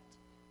them that.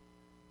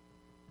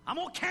 I'm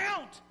going to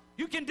count.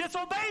 You can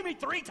disobey me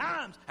 3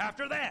 times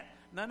after that.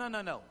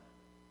 No.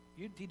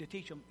 You need to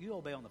teach them, you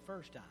obey on the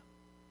first time.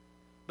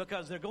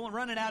 Because they're going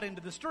running out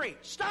into the street.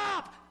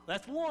 Stop!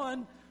 That's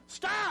 1.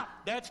 Stop!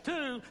 That's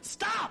 2.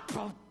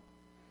 Stop!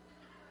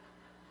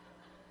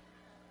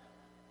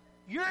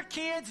 Your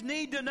kids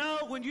need to know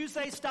when you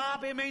say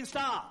stop, it means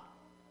stop.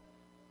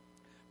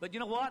 But you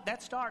know what?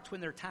 That starts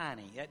when they're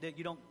tiny.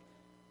 You don't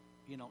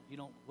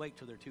wait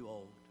till they're too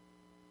old.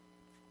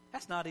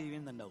 That's not even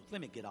in the notes.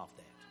 Let me get off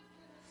that.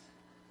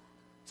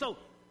 So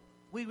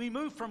we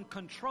move from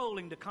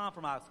controlling to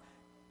compromise.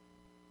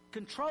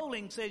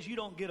 Controlling says you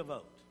don't get a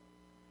vote.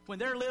 When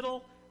they're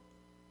little,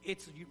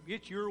 it's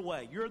your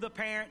way. You're the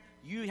parent.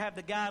 You have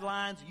the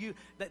guidelines.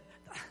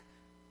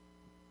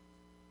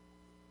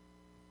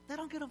 They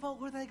don't get a vote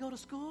where they go to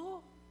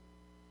school.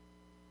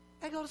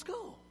 They go to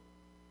school.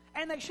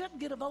 And they shouldn't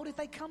get a vote if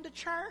they come to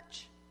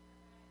church.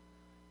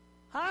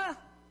 Huh?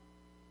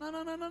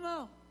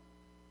 No.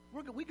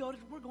 We're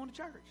going to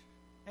church.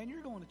 And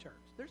you're going to church.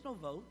 There's no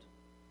vote.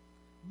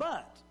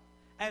 But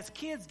as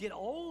kids get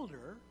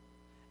older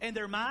and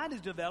their mind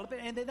is developing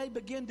and then they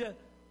begin to,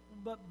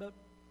 but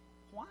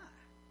why?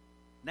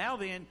 Now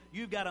then,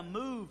 you've got to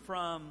move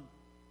from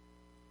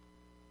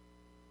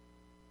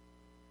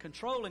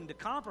controlling to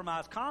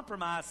compromise.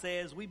 Compromise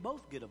says we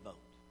both get a vote.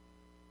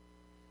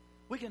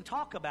 We can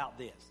talk about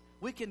this.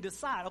 We can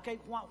decide, okay,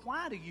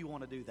 why do you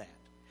want to do that?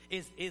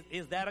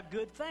 Is that a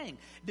good thing?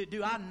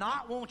 Do I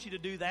not want you to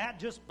do that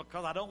just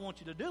because I don't want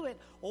you to do it?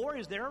 Or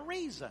is there a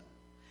reason?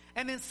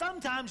 And then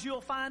sometimes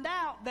you'll find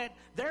out that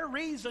their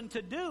reason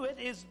to do it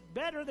is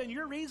better than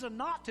your reason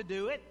not to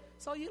do it,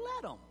 so you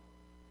let them.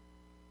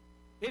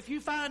 If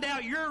you find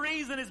out your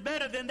reason is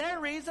better than their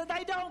reason,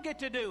 they don't get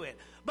to do it.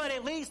 But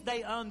at least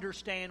they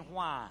understand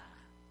why.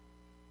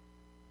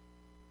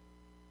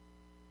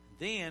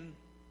 Then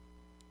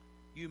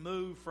you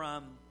move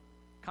from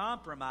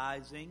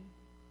compromising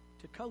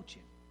to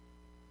coaching.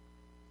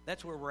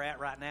 That's where we're at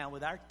right now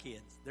with our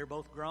kids. They're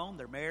both grown.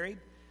 They're married.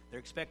 They're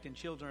expecting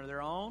children of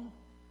their own.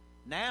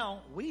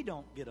 Now we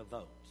don't get a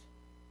vote.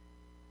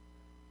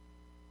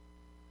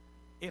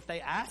 If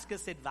they ask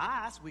us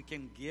advice, we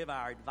can give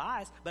our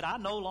advice, but I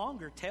no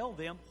longer tell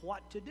them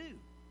what to do,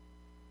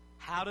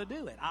 how to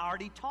do it. I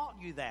already taught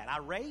you that. I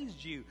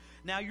raised you.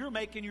 Now you're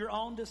making your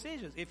own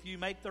decisions. If you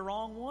make the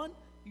wrong one,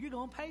 you're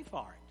going to pay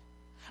for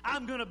it.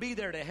 I'm going to be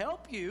there to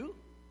help you,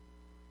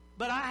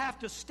 but I have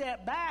to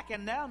step back,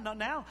 and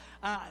now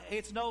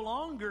it's no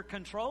longer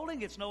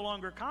controlling. It's no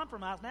longer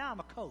compromise. Now I'm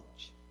a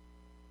coach.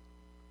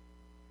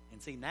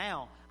 And see,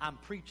 now I'm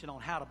preaching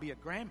on how to be a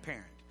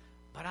grandparent,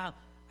 but I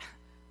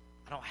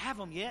don't have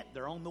them yet.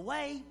 They're on the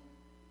way.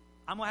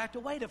 I'm going to have to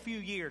wait a few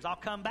years. I'll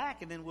come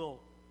back, and then we'll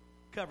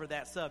cover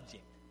that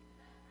subject,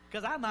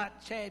 because I might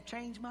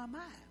change my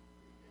mind.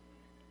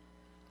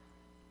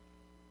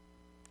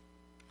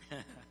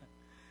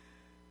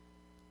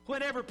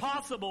 Whenever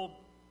possible,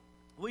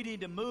 we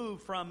need to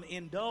move from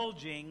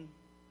indulging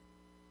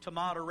to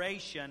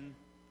moderation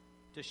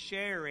to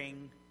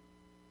sharing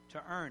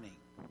to earning.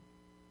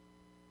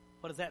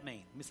 What does that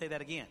mean? Let me say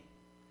that again.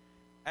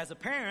 As a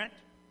parent,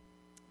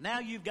 now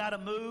you've got to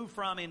move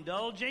from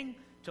indulging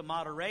to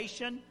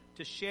moderation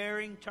to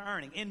sharing to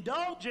earning.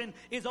 Indulging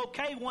is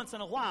okay once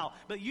in a while,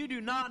 but you do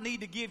not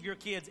need to give your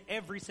kids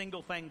every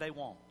single thing they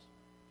want.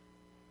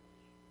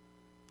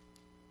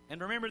 And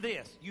remember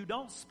this, you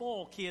don't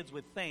spoil kids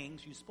with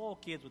things, you spoil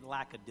kids with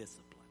lack of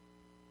discipline.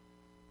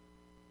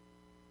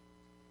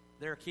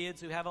 There are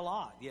kids who have a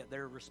lot, yet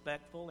they're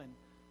respectful, and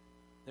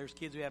there's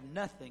kids who have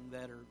nothing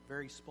that are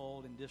very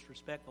spoiled and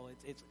disrespectful.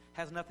 It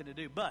has nothing to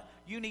do. But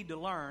you need to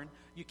learn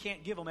you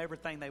can't give them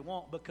everything they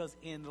want, because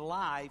in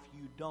life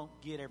you don't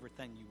get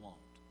everything you want.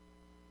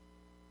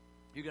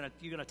 You're going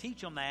to teach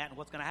them that, and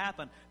what's going to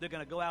happen, they're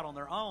going to go out on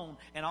their own,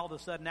 and all of a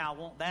sudden, now I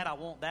want that, I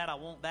want that, I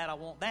want that, I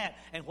want that.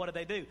 And what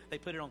do? They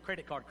put it on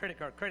credit card.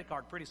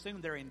 Pretty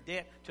soon they're in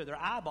debt to their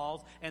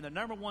eyeballs, and the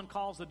number one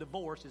cause of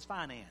divorce is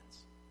finance.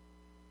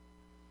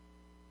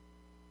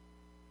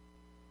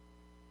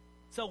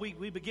 So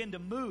we begin to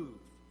move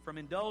from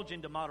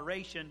indulging to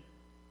moderation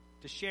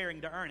to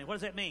sharing to earning. What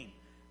does that mean?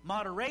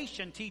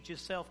 Moderation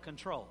teaches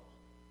self-control.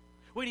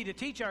 We need to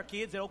teach our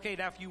kids that, okay,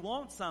 now if you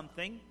want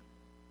something,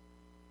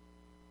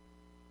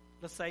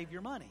 let's save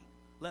your money.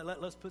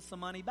 Let's put some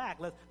money back.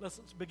 Let's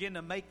begin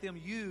to make them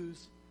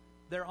use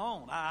their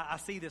own. I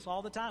see this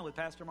all the time with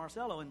Pastor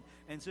Marcelo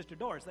and Sister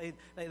Doris.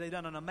 They've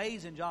done an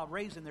amazing job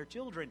raising their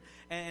children,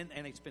 and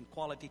they spend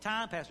quality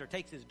time. Pastor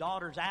takes his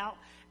daughters out,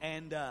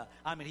 and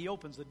he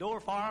opens the door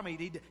for them.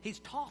 He's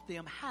taught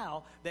them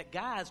how that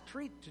guys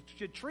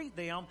should treat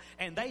them,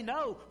 and they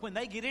know when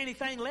they get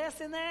anything less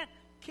than that,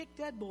 kick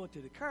that boy to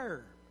the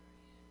curb.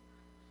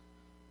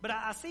 But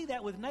I see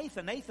that with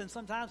Nathan. Nathan,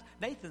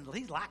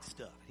 he likes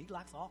stuff. He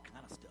likes all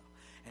kind of stuff.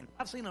 And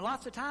I've seen it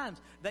lots of times.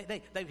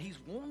 He's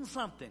wanting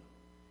something.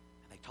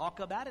 And they talk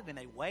about it, and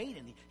they wait,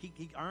 and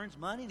he earns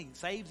money, and he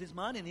saves his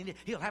money, and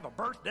he'll have a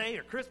birthday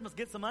or Christmas,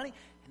 get some money,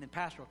 and then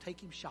Pastor will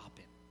take him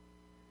shopping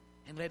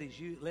and let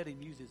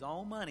him use his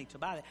own money to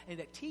buy it. And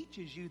that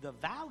teaches you the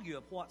value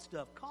of what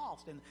stuff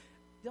costs. And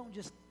don't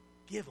just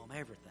give them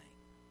everything.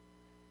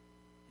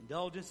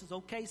 Indulgence is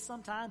okay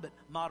sometimes, but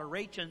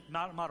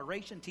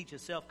moderation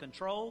teaches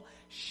self-control.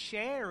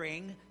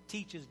 Sharing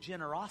teaches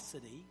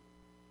generosity.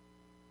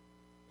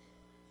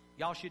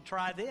 Y'all should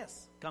try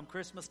this come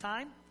Christmas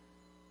time.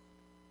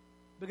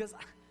 Because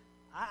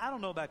I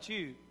don't know about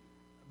you,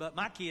 but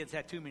my kids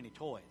had too many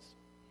toys.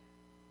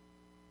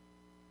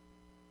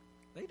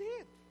 They did.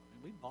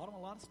 And we bought them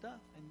a lot of stuff,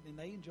 and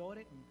they enjoyed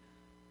it.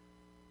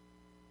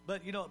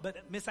 But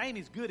Miss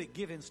Amy's good at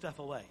giving stuff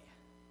away.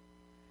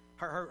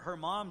 Her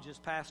mom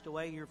just passed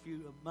away here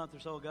a month or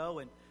so ago,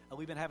 and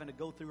we've been having to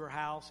go through her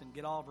house and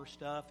get all of her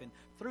stuff. And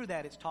through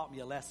that, it's taught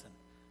me a lesson.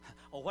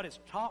 Or what it's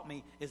taught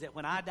me is that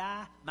when I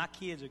die, my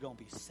kids are going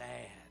to be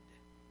sad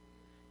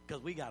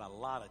because we got a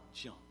lot of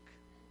junk.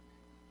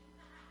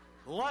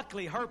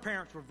 Luckily, her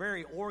parents were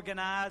very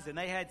organized, and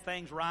they had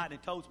things right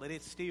and totes, but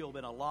it's still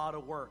been a lot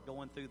of work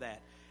going through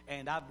that.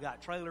 And I've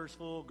got trailers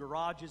full,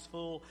 garages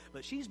full,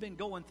 but she's been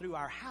going through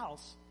our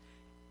house,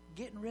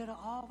 getting rid of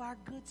all of our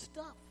good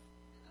stuff.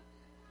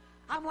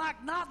 I'm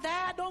like, not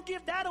that. Don't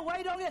give that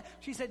away. Don't get.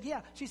 She said, yeah.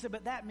 She said,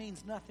 but that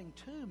means nothing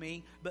to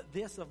me, but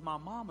this of my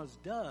mama's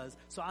does.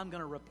 So I'm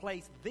going to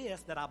replace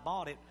this that I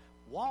bought at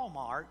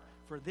Walmart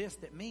for this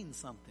that means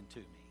something to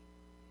me.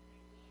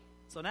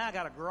 So now I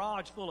got a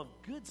garage full of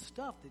good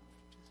stuff that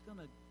she's going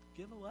to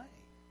give away.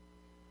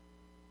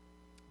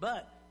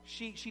 But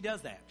she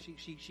does that.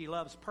 She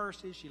loves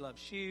purses, she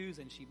loves shoes,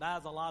 and she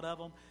buys a lot of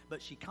them,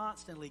 but she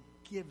constantly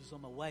gives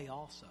them away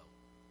also.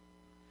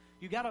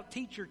 You got to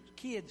teach your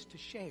kids to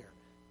share.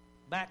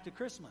 Back to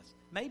Christmas.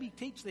 Maybe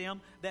teach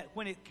them that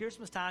when it's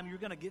Christmas time, you're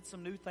going to get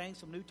some new things,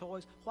 some new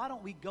toys. Why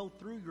don't we go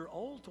through your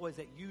old toys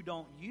that you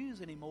don't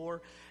use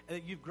anymore,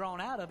 that you've grown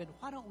out of, and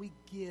why don't we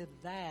give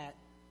that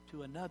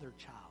to another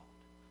child?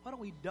 Why don't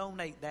we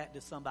donate that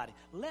to somebody?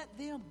 Let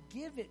them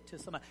give it to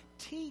somebody.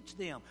 Teach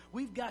them.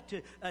 We've got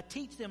to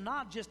teach them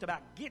not just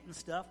about getting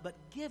stuff, but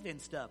giving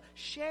stuff.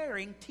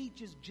 Sharing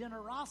teaches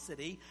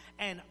generosity,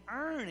 and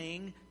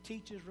earning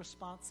teaches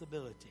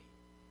responsibility.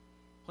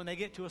 When they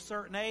get to a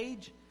certain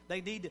age,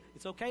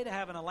 it's okay to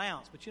have an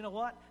allowance, but you know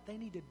what? They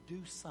need to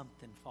do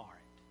something for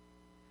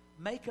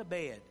it. Make a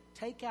bed.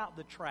 Take out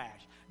the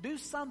trash. Do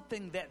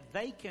something that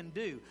they can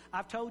do.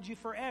 I've told you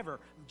forever.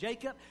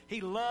 Jacob,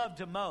 he loved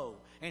to mow.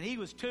 And he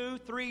was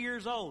 2-3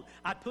 years old.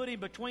 I'd put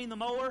him between the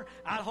mower.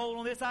 I'd hold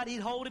on this side.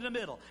 He'd hold in the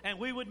middle. And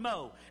we would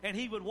mow. And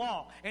he would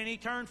walk. And he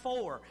turned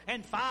 4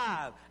 and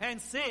 5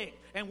 and 6.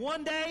 And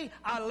one day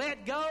I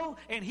let go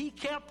and he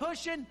kept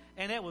pushing.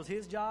 And that was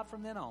his job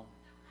from then on.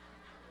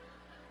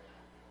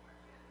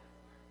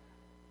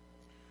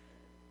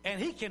 And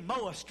he can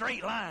mow a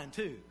straight line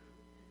too.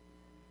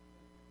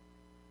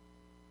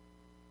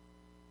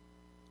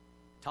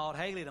 Taught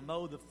Haley to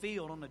mow the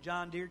field on the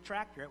John Deere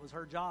tractor. It was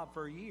her job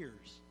for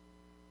years.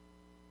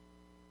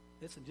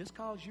 Listen, just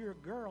because you're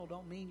a girl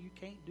don't mean you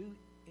can't do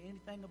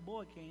anything a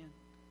boy can.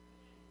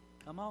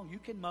 Come on, you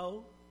can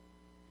mow.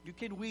 You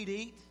can weed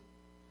eat.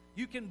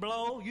 You can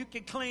blow. You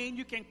can clean.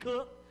 You can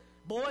cook.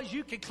 Boys,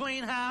 you can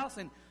clean house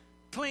and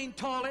clean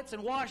toilets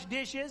and wash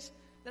dishes.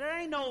 There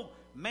ain't no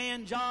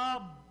man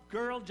job,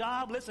 girl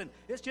job. Listen,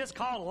 it's just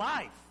called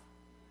life.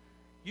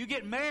 You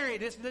get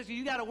married,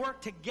 you got to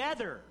work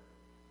together.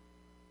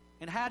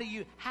 And how do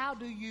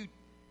you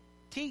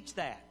teach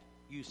that?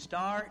 You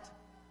start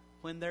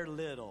when they're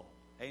little.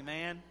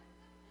 Amen?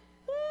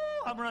 Woo,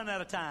 I'm running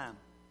out of time.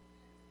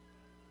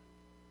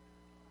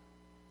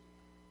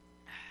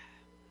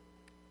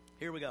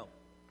 Here we go.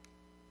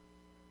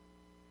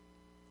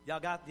 Y'all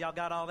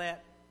got all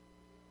that?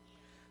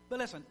 But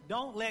listen,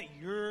 don't let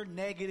your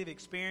negative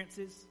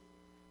experiences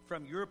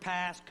from your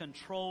past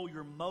control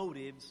your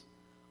motives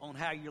on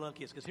how you love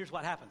kids. Because here's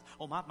what happens.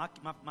 Oh, my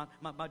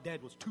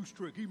dad was too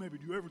strict. He made me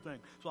do everything.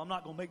 So I'm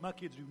not going to make my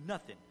kids do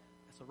nothing.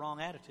 That's the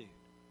wrong attitude.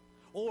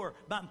 Or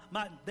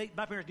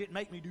my parents didn't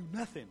make me do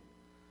nothing.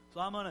 So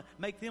I'm going to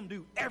make them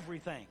do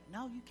everything.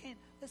 No, you can't.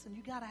 Listen,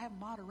 you got to have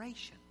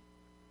moderation.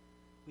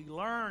 We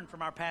learn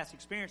from our past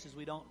experiences,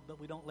 but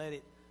we don't let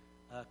it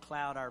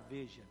cloud our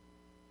vision.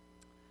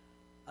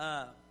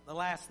 The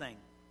last thing.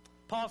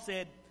 Paul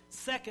said,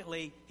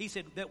 secondly, he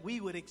said that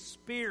we would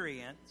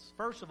experience,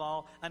 first of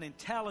all, an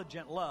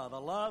intelligent love. A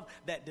love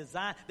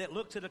that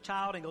looks at a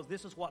child and goes,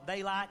 this is what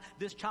they like.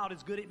 This child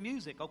is good at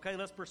music. Okay,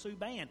 let's pursue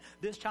band.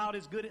 This child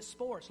is good at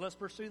sports. Let's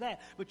pursue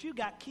that. But you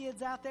got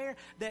kids out there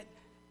that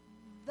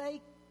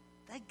they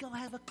don't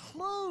have a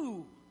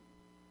clue.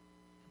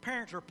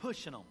 Parents are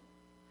pushing them.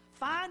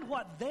 Find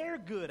what they're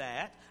good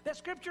at. That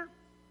scripture,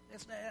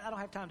 I don't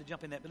have time to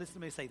jump in that, but let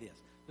me say this.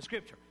 The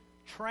scripture,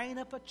 Train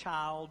up a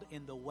child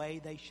in the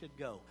way they should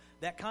go.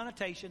 That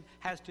connotation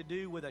has to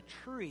do with a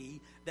tree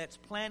that's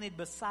planted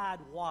beside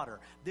water.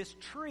 This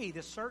tree,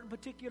 this certain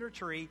particular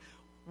tree,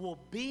 will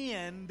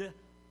bend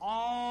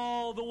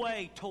all the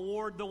way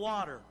toward the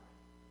water.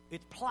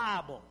 It's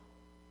pliable.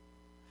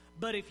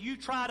 But if you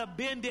try to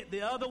bend it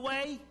the other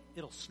way,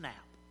 it'll snap.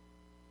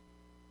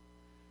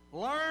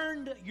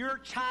 Learn your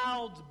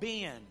child's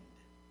bend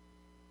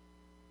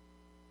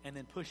and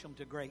then push them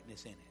to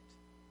greatness in it.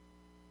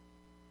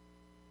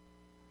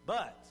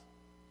 But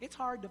it's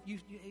hard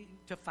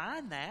to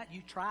find that.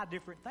 You try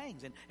different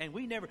things. And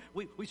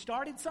we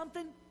started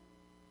something.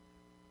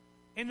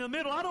 In the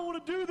middle, I don't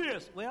want to do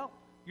this. Well,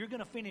 you're going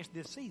to finish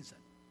this season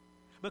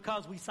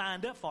because we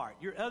signed up for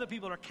it. Other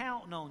people are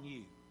counting on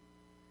you.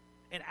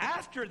 And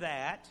after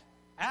that,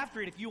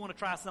 if you want to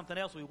try something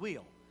else, we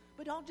will.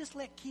 But don't just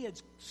let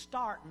kids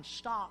start and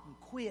stop and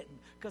quit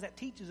because that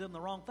teaches them the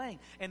wrong thing.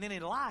 And then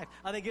in life,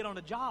 they get on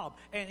a job.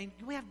 And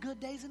we have good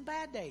days and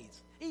bad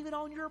days. Even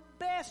on your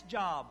best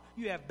job,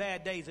 you have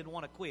bad days and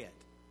want to quit.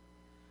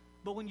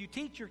 But when you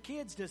teach your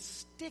kids to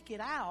stick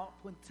it out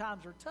when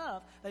times are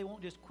tough, they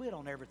won't just quit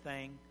on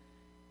everything.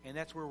 And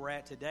that's where we're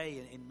at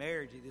today. In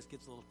marriage, it just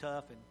gets a little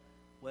tough and,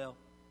 well,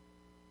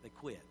 they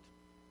quit.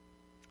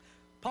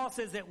 Paul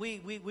says that we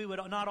would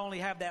not only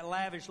have that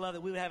lavish love,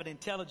 that we would have an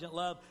intelligent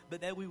love,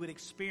 but that we would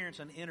experience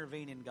and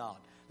intervene in God.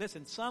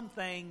 Listen, some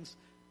things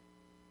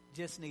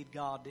just need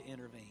God to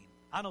intervene.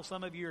 I know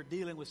some of you are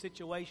dealing with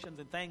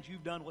situations and things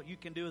you've done what you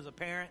can do as a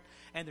parent,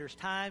 and there's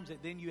times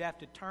that then you have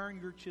to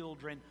turn your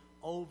children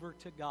over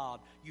to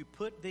God. You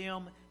put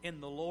them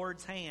in the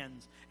Lord's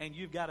hands, and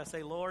you've got to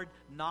say, Lord,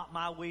 not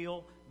my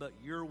will, but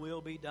your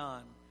will be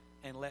done,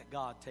 and let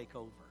God take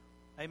over.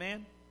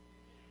 Amen?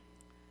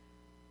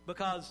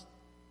 Because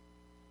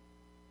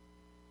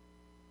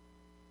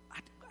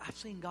I've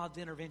seen God's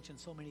intervention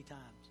so many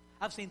times.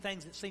 I've seen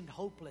things that seemed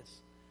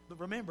hopeless. But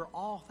remember,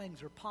 all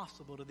things are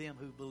possible to them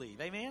who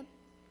believe. Amen?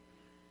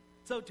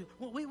 So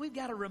we've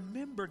got to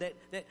remember that,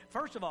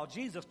 first of all,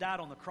 Jesus died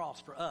on the cross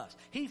for us.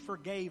 He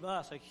forgave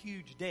us a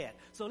huge debt.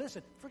 So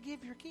listen,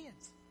 forgive your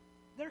kids.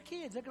 They're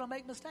kids. They're going to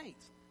make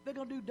mistakes. They're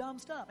going to do dumb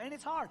stuff. And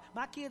it's hard.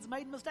 My kids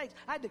made mistakes.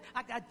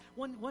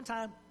 One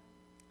time,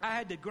 I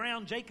had to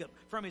ground Jacob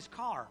from his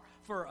car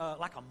for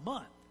like a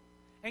month.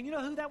 And you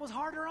know who that was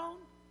harder on?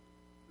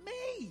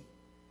 Me.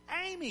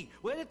 Amy.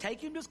 We had to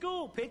take him to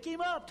school, pick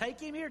him up, take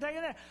him here, take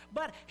him there.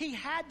 But he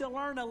had to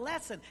learn a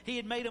lesson. He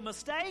had made a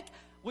mistake.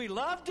 We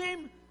loved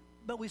him,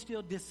 but we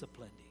still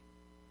disciplined him.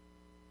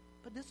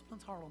 But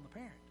discipline's hard on the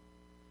parent.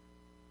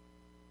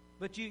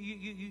 But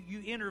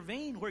you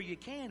intervene where you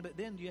can, but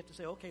then you have to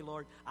say, okay,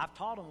 Lord, I've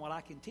taught them what I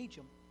can teach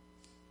them.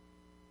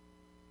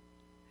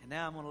 And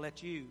now I'm going to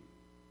let you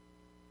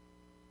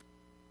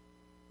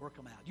work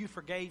them out. You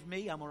forgave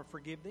me, I'm going to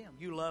forgive them.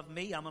 You love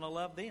me, I'm going to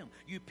love them.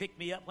 You picked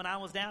me up when I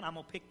was down, I'm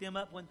going to pick them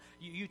up when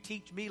you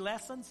teach me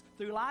lessons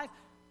through life.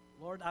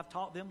 Lord, I've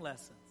taught them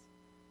lessons.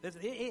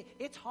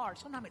 It's hard.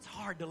 Sometimes it's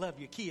hard to love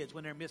your kids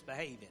when they're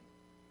misbehaving,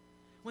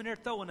 when they're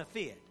throwing a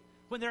fit,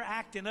 when they're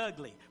acting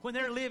ugly, when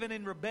they're living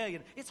in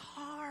rebellion. It's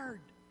hard.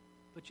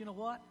 But you know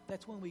what?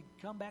 That's when we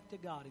come back to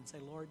God and say,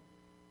 Lord,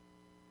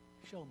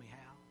 show me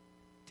how.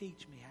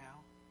 Teach me how.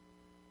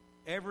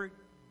 Every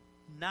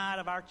night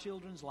of our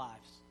children's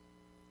lives,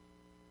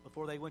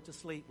 before they went to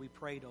sleep, we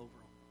prayed over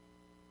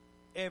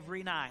them.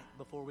 Every night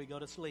before we go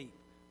to sleep,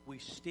 we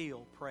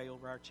still pray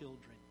over our children.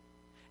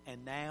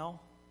 And now,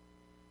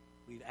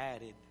 we've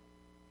added,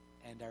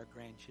 and our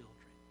grandchildren.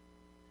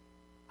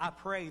 I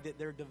pray that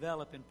they're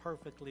developing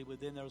perfectly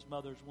within those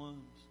mothers' wombs.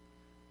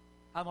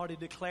 I'm already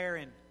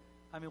declaring,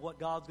 what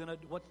God's going to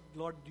do. What,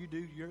 Lord, you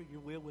do your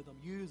will with them.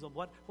 Use them.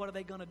 What are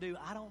they going to do?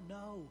 I don't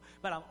know.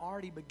 But I'm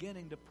already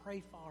beginning to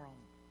pray for them.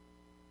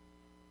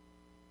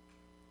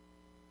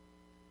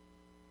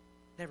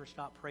 Never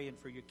stop praying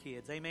for your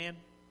kids. Amen?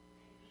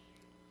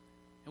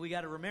 And we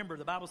got to remember,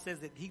 the Bible says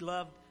that He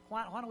loved.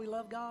 Why do we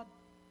love God?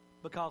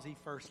 Because He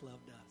first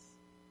loved us.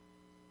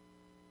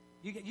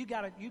 You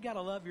got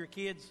to love your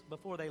kids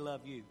before they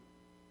love you.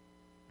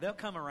 They'll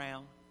come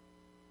around.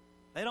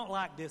 They don't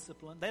like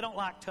discipline. They don't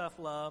like tough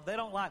love.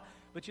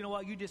 But you know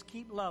what? You just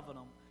keep loving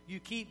them. You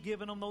keep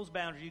giving them those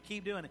boundaries. You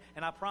keep doing it.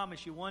 And I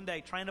promise you, one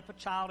day, train up a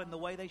child in the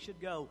way they should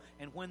go.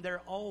 And when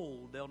they're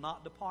old, they'll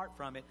not depart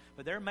from it.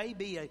 But there may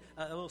be a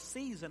little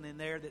season in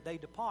there that they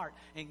depart.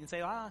 And you can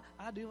say, I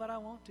do what I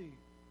want to.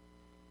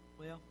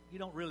 Well, you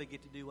don't really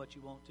get to do what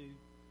you want to. And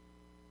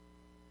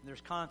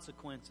there's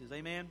consequences.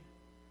 Amen?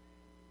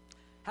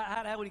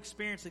 How would we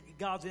experience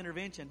God's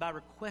intervention? By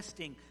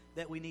requesting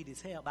that we need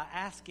His help, by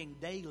asking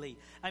daily.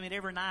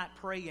 Every night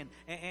praying,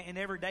 and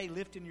every day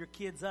lifting your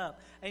kids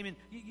up.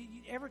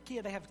 Every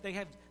kid, they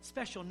have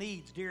special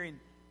needs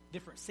during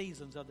different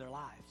seasons of their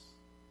lives.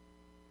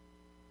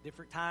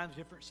 Different times,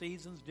 different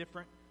seasons,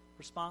 different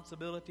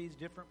responsibilities,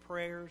 different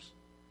prayers.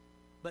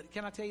 But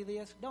can I tell you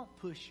this? Don't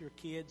push your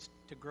kids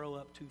to grow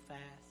up too fast.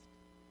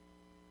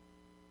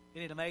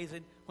 Isn't it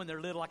amazing? when they're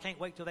little. I can't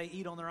wait till they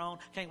eat on their own.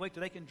 Can't wait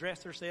till they can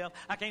dress themselves.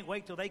 I can't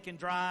wait till they can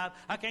drive.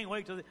 I can't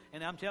wait till...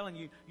 And I'm telling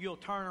you, you'll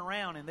turn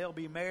around and they'll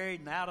be married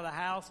and out of the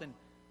house, and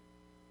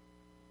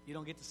you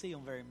don't get to see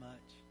them very much.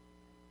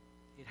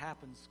 It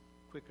happens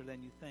quicker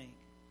than you think.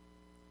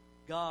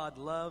 God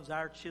loves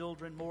our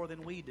children more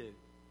than we do.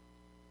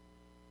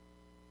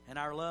 And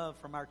our love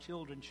from our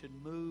children should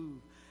move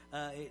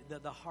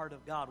the heart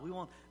of God.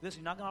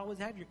 Listen, you're not going to always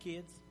have your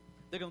kids.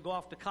 They're going to go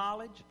off to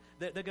college.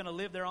 They're going to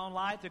live their own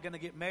life. They're going to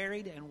get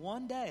married. And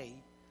one day,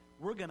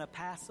 we're going to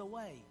pass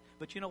away.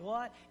 But you know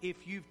what?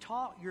 If you've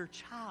taught your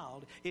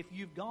child, if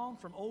you've gone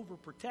from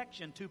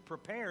overprotection to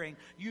preparing,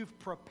 you've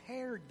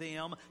prepared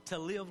them to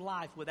live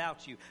life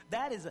without you.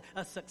 That is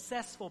a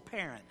successful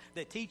parent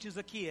that teaches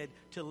a kid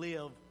to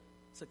live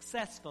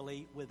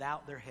successfully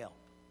without their help.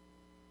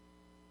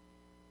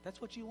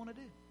 That's what you want to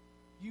do.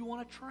 You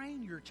want to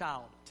train your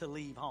child to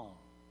leave home.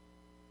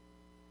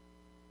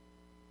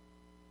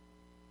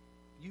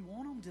 You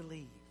want them to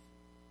leave.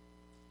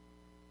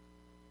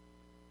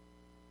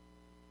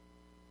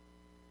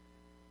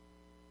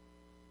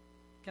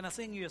 Can I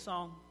sing you a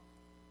song?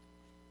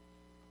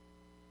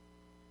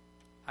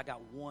 I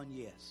got one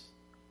yes.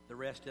 The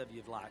rest of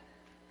you have like,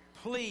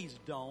 please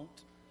don't.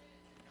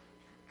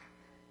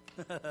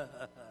 This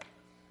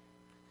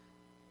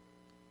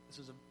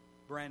is a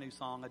brand new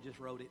song. I just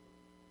wrote it.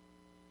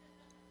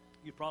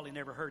 You've probably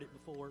never heard it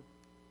before.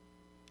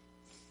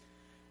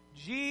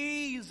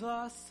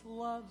 Jesus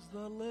loves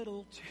the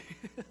little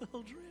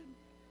children.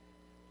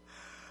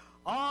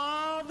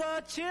 All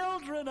the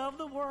children of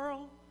the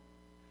world.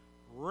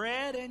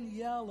 Red and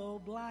yellow,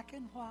 black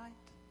and white.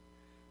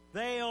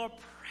 They are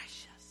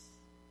precious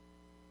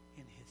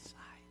in His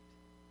sight.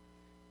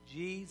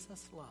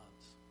 Jesus loves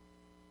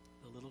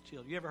the little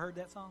children. You ever heard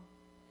that song?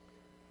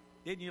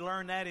 Didn't you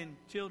learn that in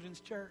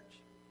children's church?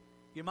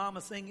 Your mama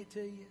sing it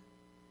to you?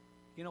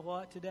 You know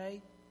what,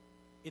 today?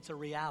 It's a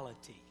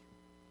reality.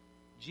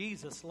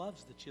 Jesus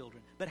loves the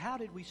children. But how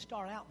did we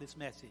start out this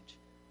message?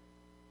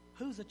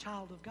 Who's a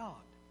child of God?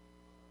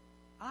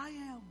 I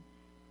am.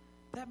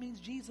 That means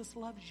Jesus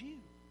loves you.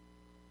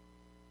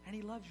 And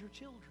He loves your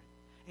children.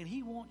 And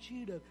He wants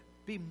you to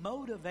be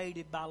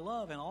motivated by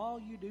love in all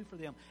you do for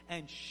them.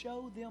 And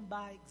show them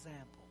by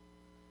example.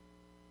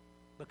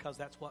 Because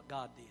that's what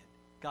God did.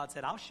 God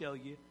said, I'll show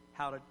you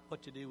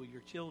what to do with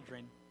your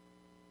children.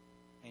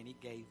 And He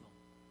gave them.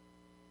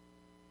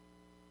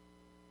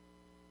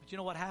 But you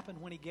know what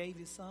happened when He gave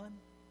His Son?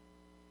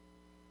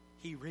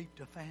 He reaped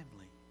a family.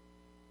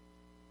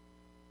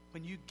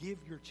 When you give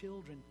your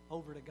children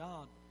over to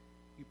God,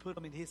 you put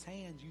them in His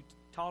hands, you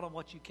taught them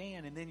what you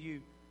can, and then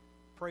you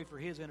pray for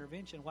His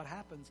intervention. What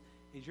happens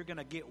is you're going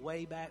to get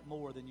way back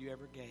more than you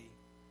ever gave.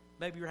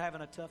 Maybe you're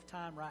having a tough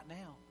time right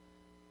now.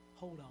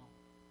 Hold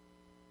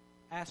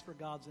on. Ask for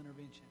God's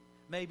intervention.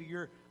 Maybe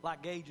you're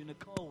like Gage and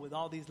Nicole with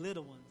all these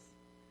little ones.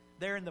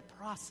 They're in the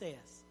process.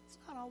 It's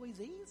not always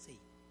easy.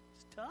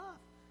 It's tough.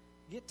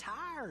 You get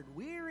tired,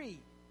 weary.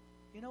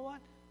 You know what?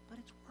 But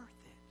it's worth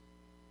it.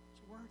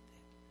 It's worth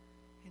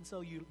it. And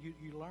so you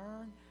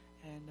learn,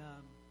 and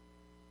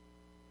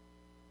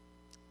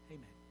amen.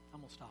 I'm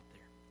going to stop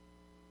there.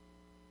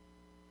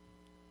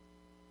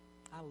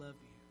 I love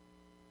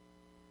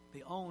you.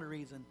 The only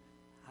reason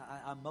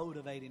I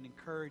motivate and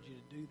encourage you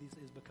to do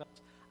this is because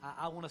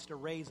I want us to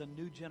raise a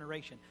new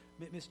generation.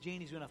 Miss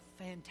Jeannie's doing a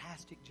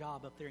fantastic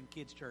job up there in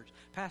Kids Church.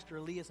 Pastor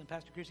Elias and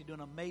Pastor Christy doing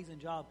an amazing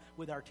job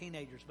with our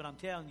teenagers. But I'm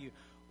telling you,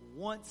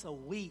 once a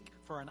week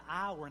for an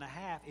hour and a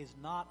half is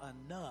not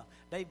enough.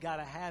 They've got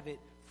to have it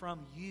from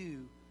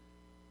you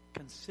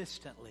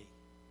consistently.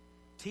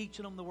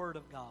 Teaching them the Word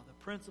of God,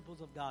 the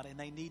principles of God, and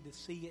they need to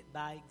see it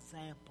by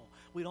example.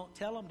 We don't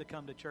tell them to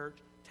come to church,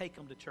 take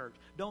them to church.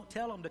 Don't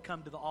tell them to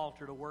come to the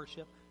altar to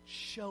worship,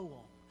 show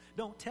them.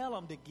 Don't tell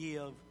them to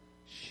give,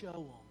 show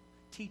them.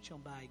 Teach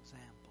them by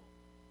example.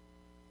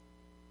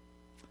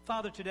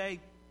 Father, today,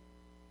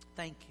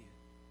 thank you.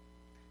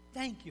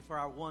 Thank you for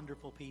our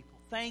wonderful people.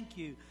 Thank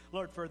you,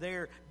 Lord, for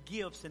their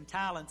gifts and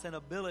talents and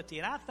ability.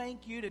 And I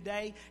thank you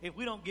today, if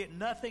we don't get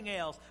nothing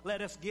else,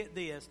 let us get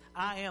this.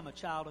 I am a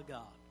child of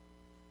God.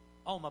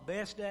 On my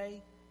best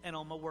day and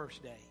on my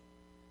worst day.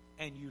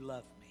 And you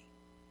love me.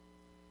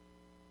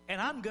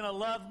 And I'm going to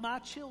love my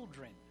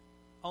children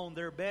on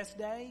their best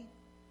day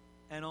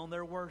and on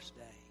their worst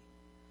day.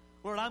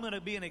 Lord, I'm going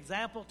to be an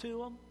example to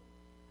them.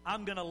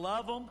 I'm going to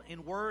love them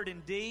in word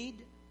and deed.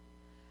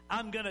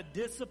 I'm going to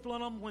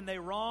discipline them when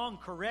they're wrong,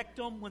 correct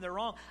them when they're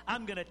wrong.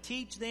 I'm going to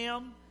teach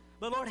them.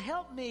 But Lord,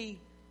 help me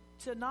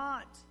to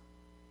not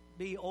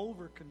be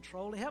over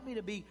controlling. Help me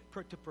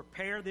to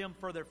prepare them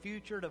for their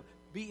future, to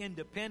be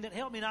independent.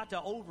 Help me not to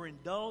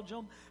overindulge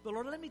them. But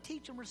Lord, let me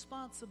teach them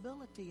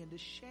responsibility and to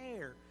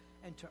share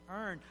and to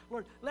earn.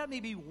 Lord, let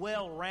me be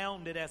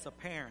well-rounded as a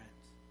parent.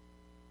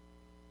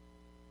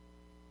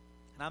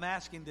 And I'm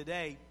asking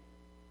today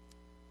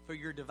for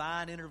your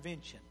divine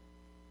intervention.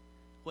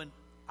 When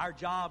our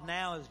job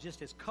now is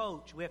just as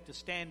coach, we have to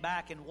stand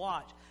back and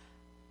watch.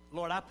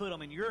 Lord, I put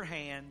them in your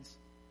hands,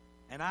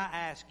 and I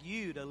ask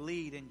you to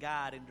lead and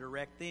guide and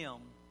direct them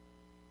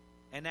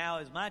And now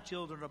as my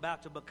children are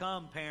about to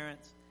become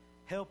parents,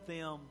 help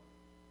them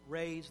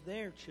raise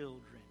their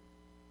children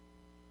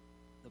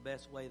the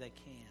best way they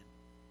can.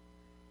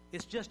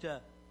 It's just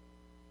a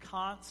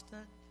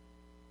constant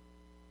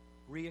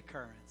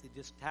reoccurrence. It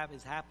just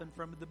has happened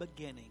from the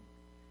beginning,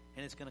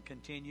 and it's going to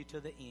continue to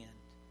the end.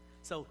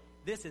 So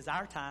this is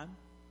our time,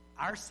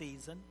 our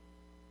season.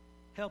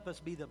 Help us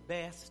be the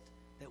best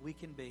that we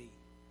can be.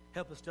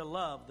 Help us to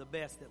love the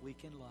best that we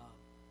can love.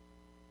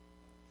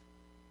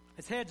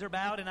 As heads are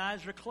bowed and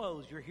eyes are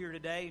closed, you're here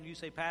today and you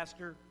say,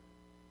 Pastor,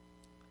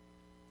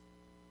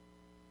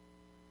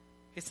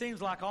 it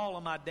seems like all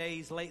of my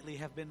days lately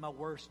have been my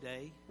worst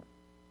day.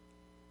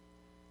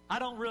 I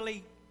don't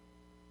really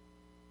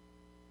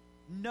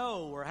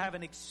know or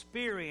haven't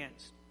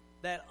experienced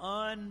that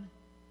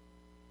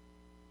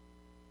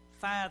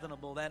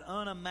unfathomable, that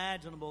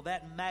unimaginable,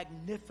 that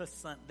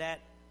magnificent,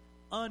 that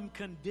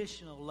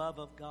unconditional love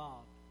of God.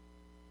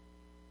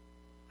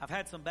 I've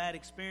had some bad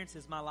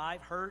experiences in my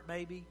life, hurt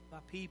maybe by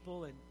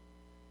people and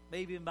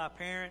maybe even by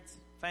parents,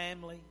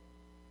 family.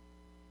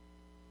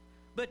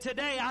 But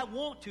today I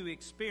want to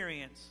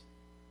experience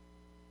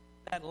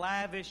that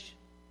lavish,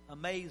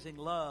 amazing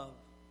love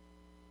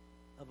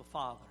of a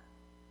Father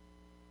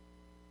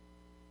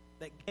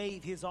that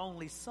gave His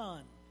only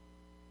Son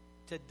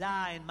to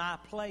die in my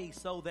place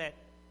so that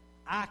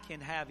I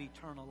can have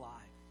eternal life.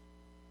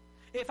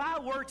 If I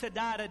were to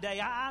die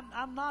today,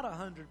 I'm not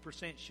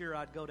 100% sure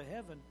I'd go to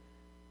heaven.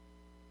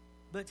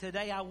 But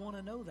today I want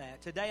to know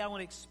that. Today I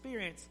want to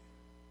experience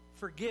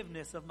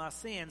forgiveness of my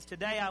sins.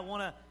 Today I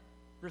want to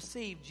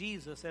receive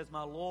Jesus as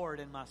my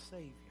Lord and my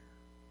Savior.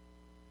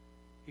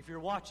 If you're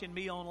watching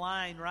me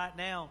online right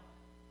now,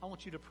 I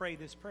want you to pray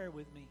this prayer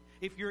with me.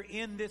 If you're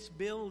in this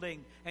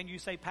building and you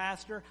say,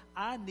 Pastor,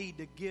 I need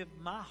to give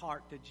my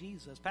heart to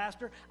Jesus.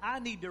 Pastor, I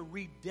need to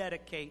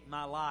rededicate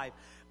my life.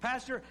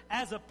 Pastor,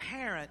 as a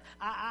parent,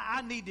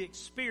 I need to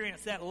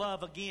experience that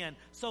love again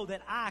so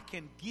that I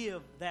can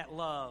give that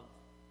love.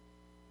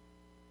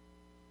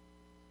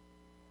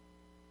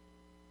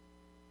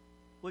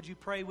 Would you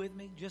pray with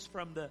me just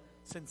from the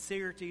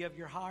sincerity of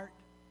your heart?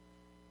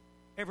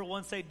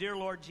 Everyone say, Dear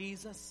Lord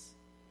Jesus,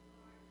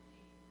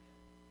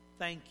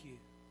 thank you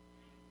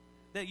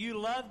that you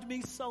loved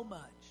me so much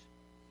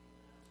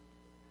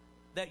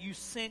that you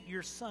sent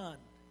your Son,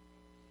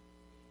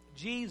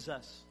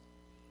 Jesus,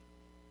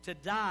 to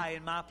die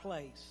in my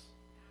place.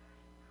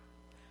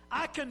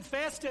 I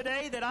confess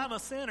today that I'm a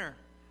sinner.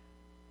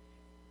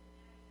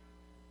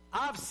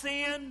 I've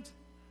sinned.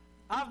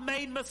 I've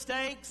made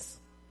mistakes.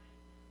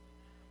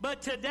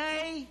 But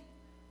today,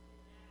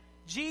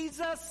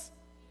 Jesus,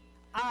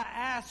 I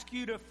ask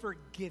you to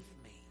forgive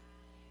me.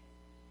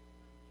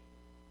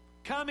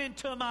 Come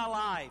into my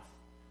life.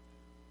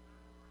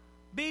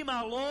 Be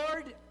my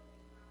Lord.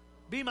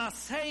 Be my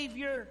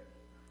Savior.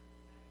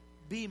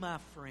 Be my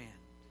friend.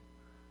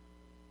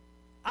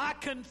 I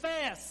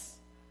confess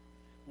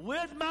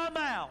with my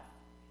mouth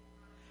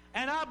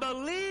and I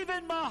believe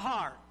in my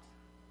heart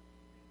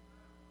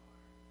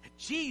that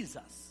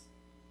Jesus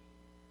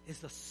is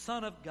the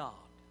Son of God.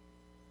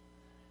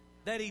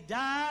 That He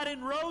died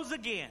and rose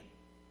again.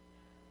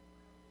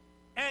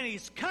 And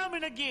He's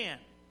coming again.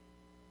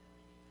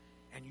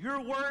 And your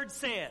word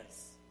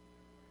says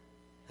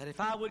that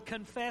if I would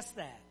confess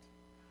that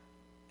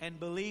and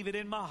believe it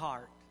in my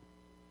heart,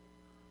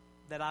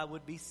 that I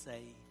would be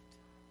saved.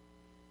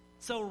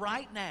 So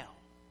right now,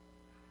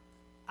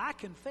 I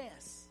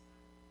confess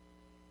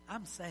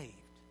I'm saved.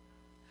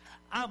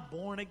 I'm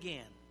born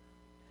again.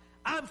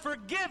 I'm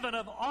forgiven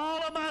of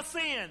all of my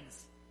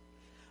sins.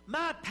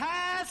 My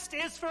past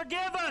is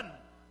forgiven.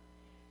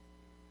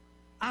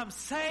 I'm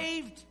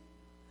saved.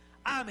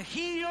 I'm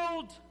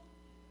healed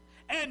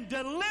and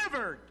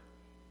delivered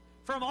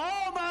from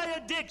all my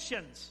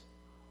addictions.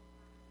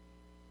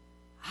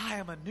 I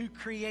am a new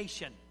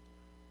creation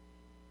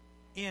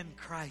in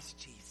Christ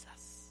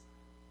Jesus.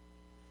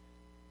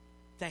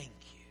 Thank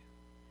you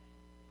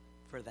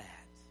for that.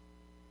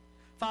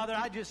 Father,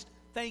 I just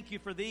thank you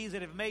for these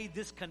that have made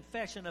this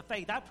confession of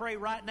faith. I pray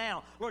right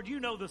now, Lord,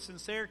 you know the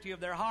sincerity of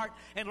their heart.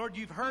 And Lord,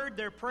 you've heard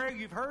their prayer.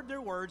 You've heard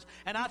their words.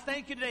 And I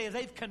thank you today as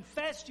they've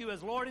confessed you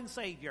as Lord and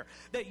Savior,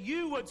 that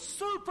you would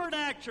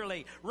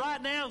supernaturally, right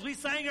now as we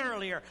sang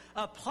earlier,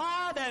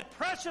 apply that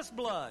precious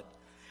blood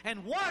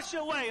and wash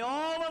away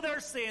all of their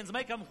sins,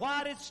 make them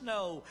white as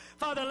snow.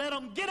 Father, let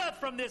them get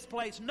up from this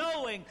place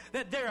knowing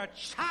that they're a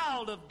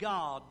child of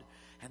God.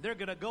 And they're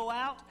going to go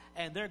out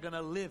and they're going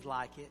to live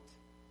like it.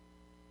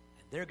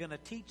 They're going to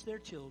teach their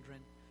children.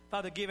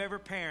 Father, give every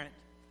parent,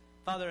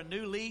 Father, a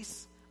new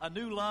lease, a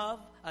new love,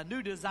 a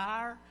new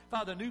desire,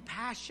 Father, new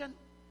passion,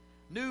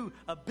 new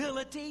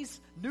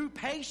abilities, new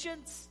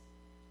patience.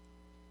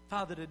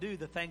 Father, to do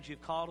the things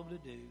you've called them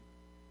to do.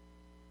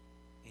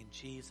 In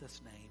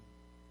Jesus' name.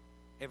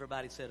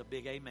 Everybody said a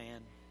big amen.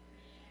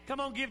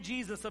 Come on, give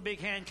Jesus a big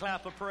hand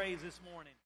clap of praise this morning.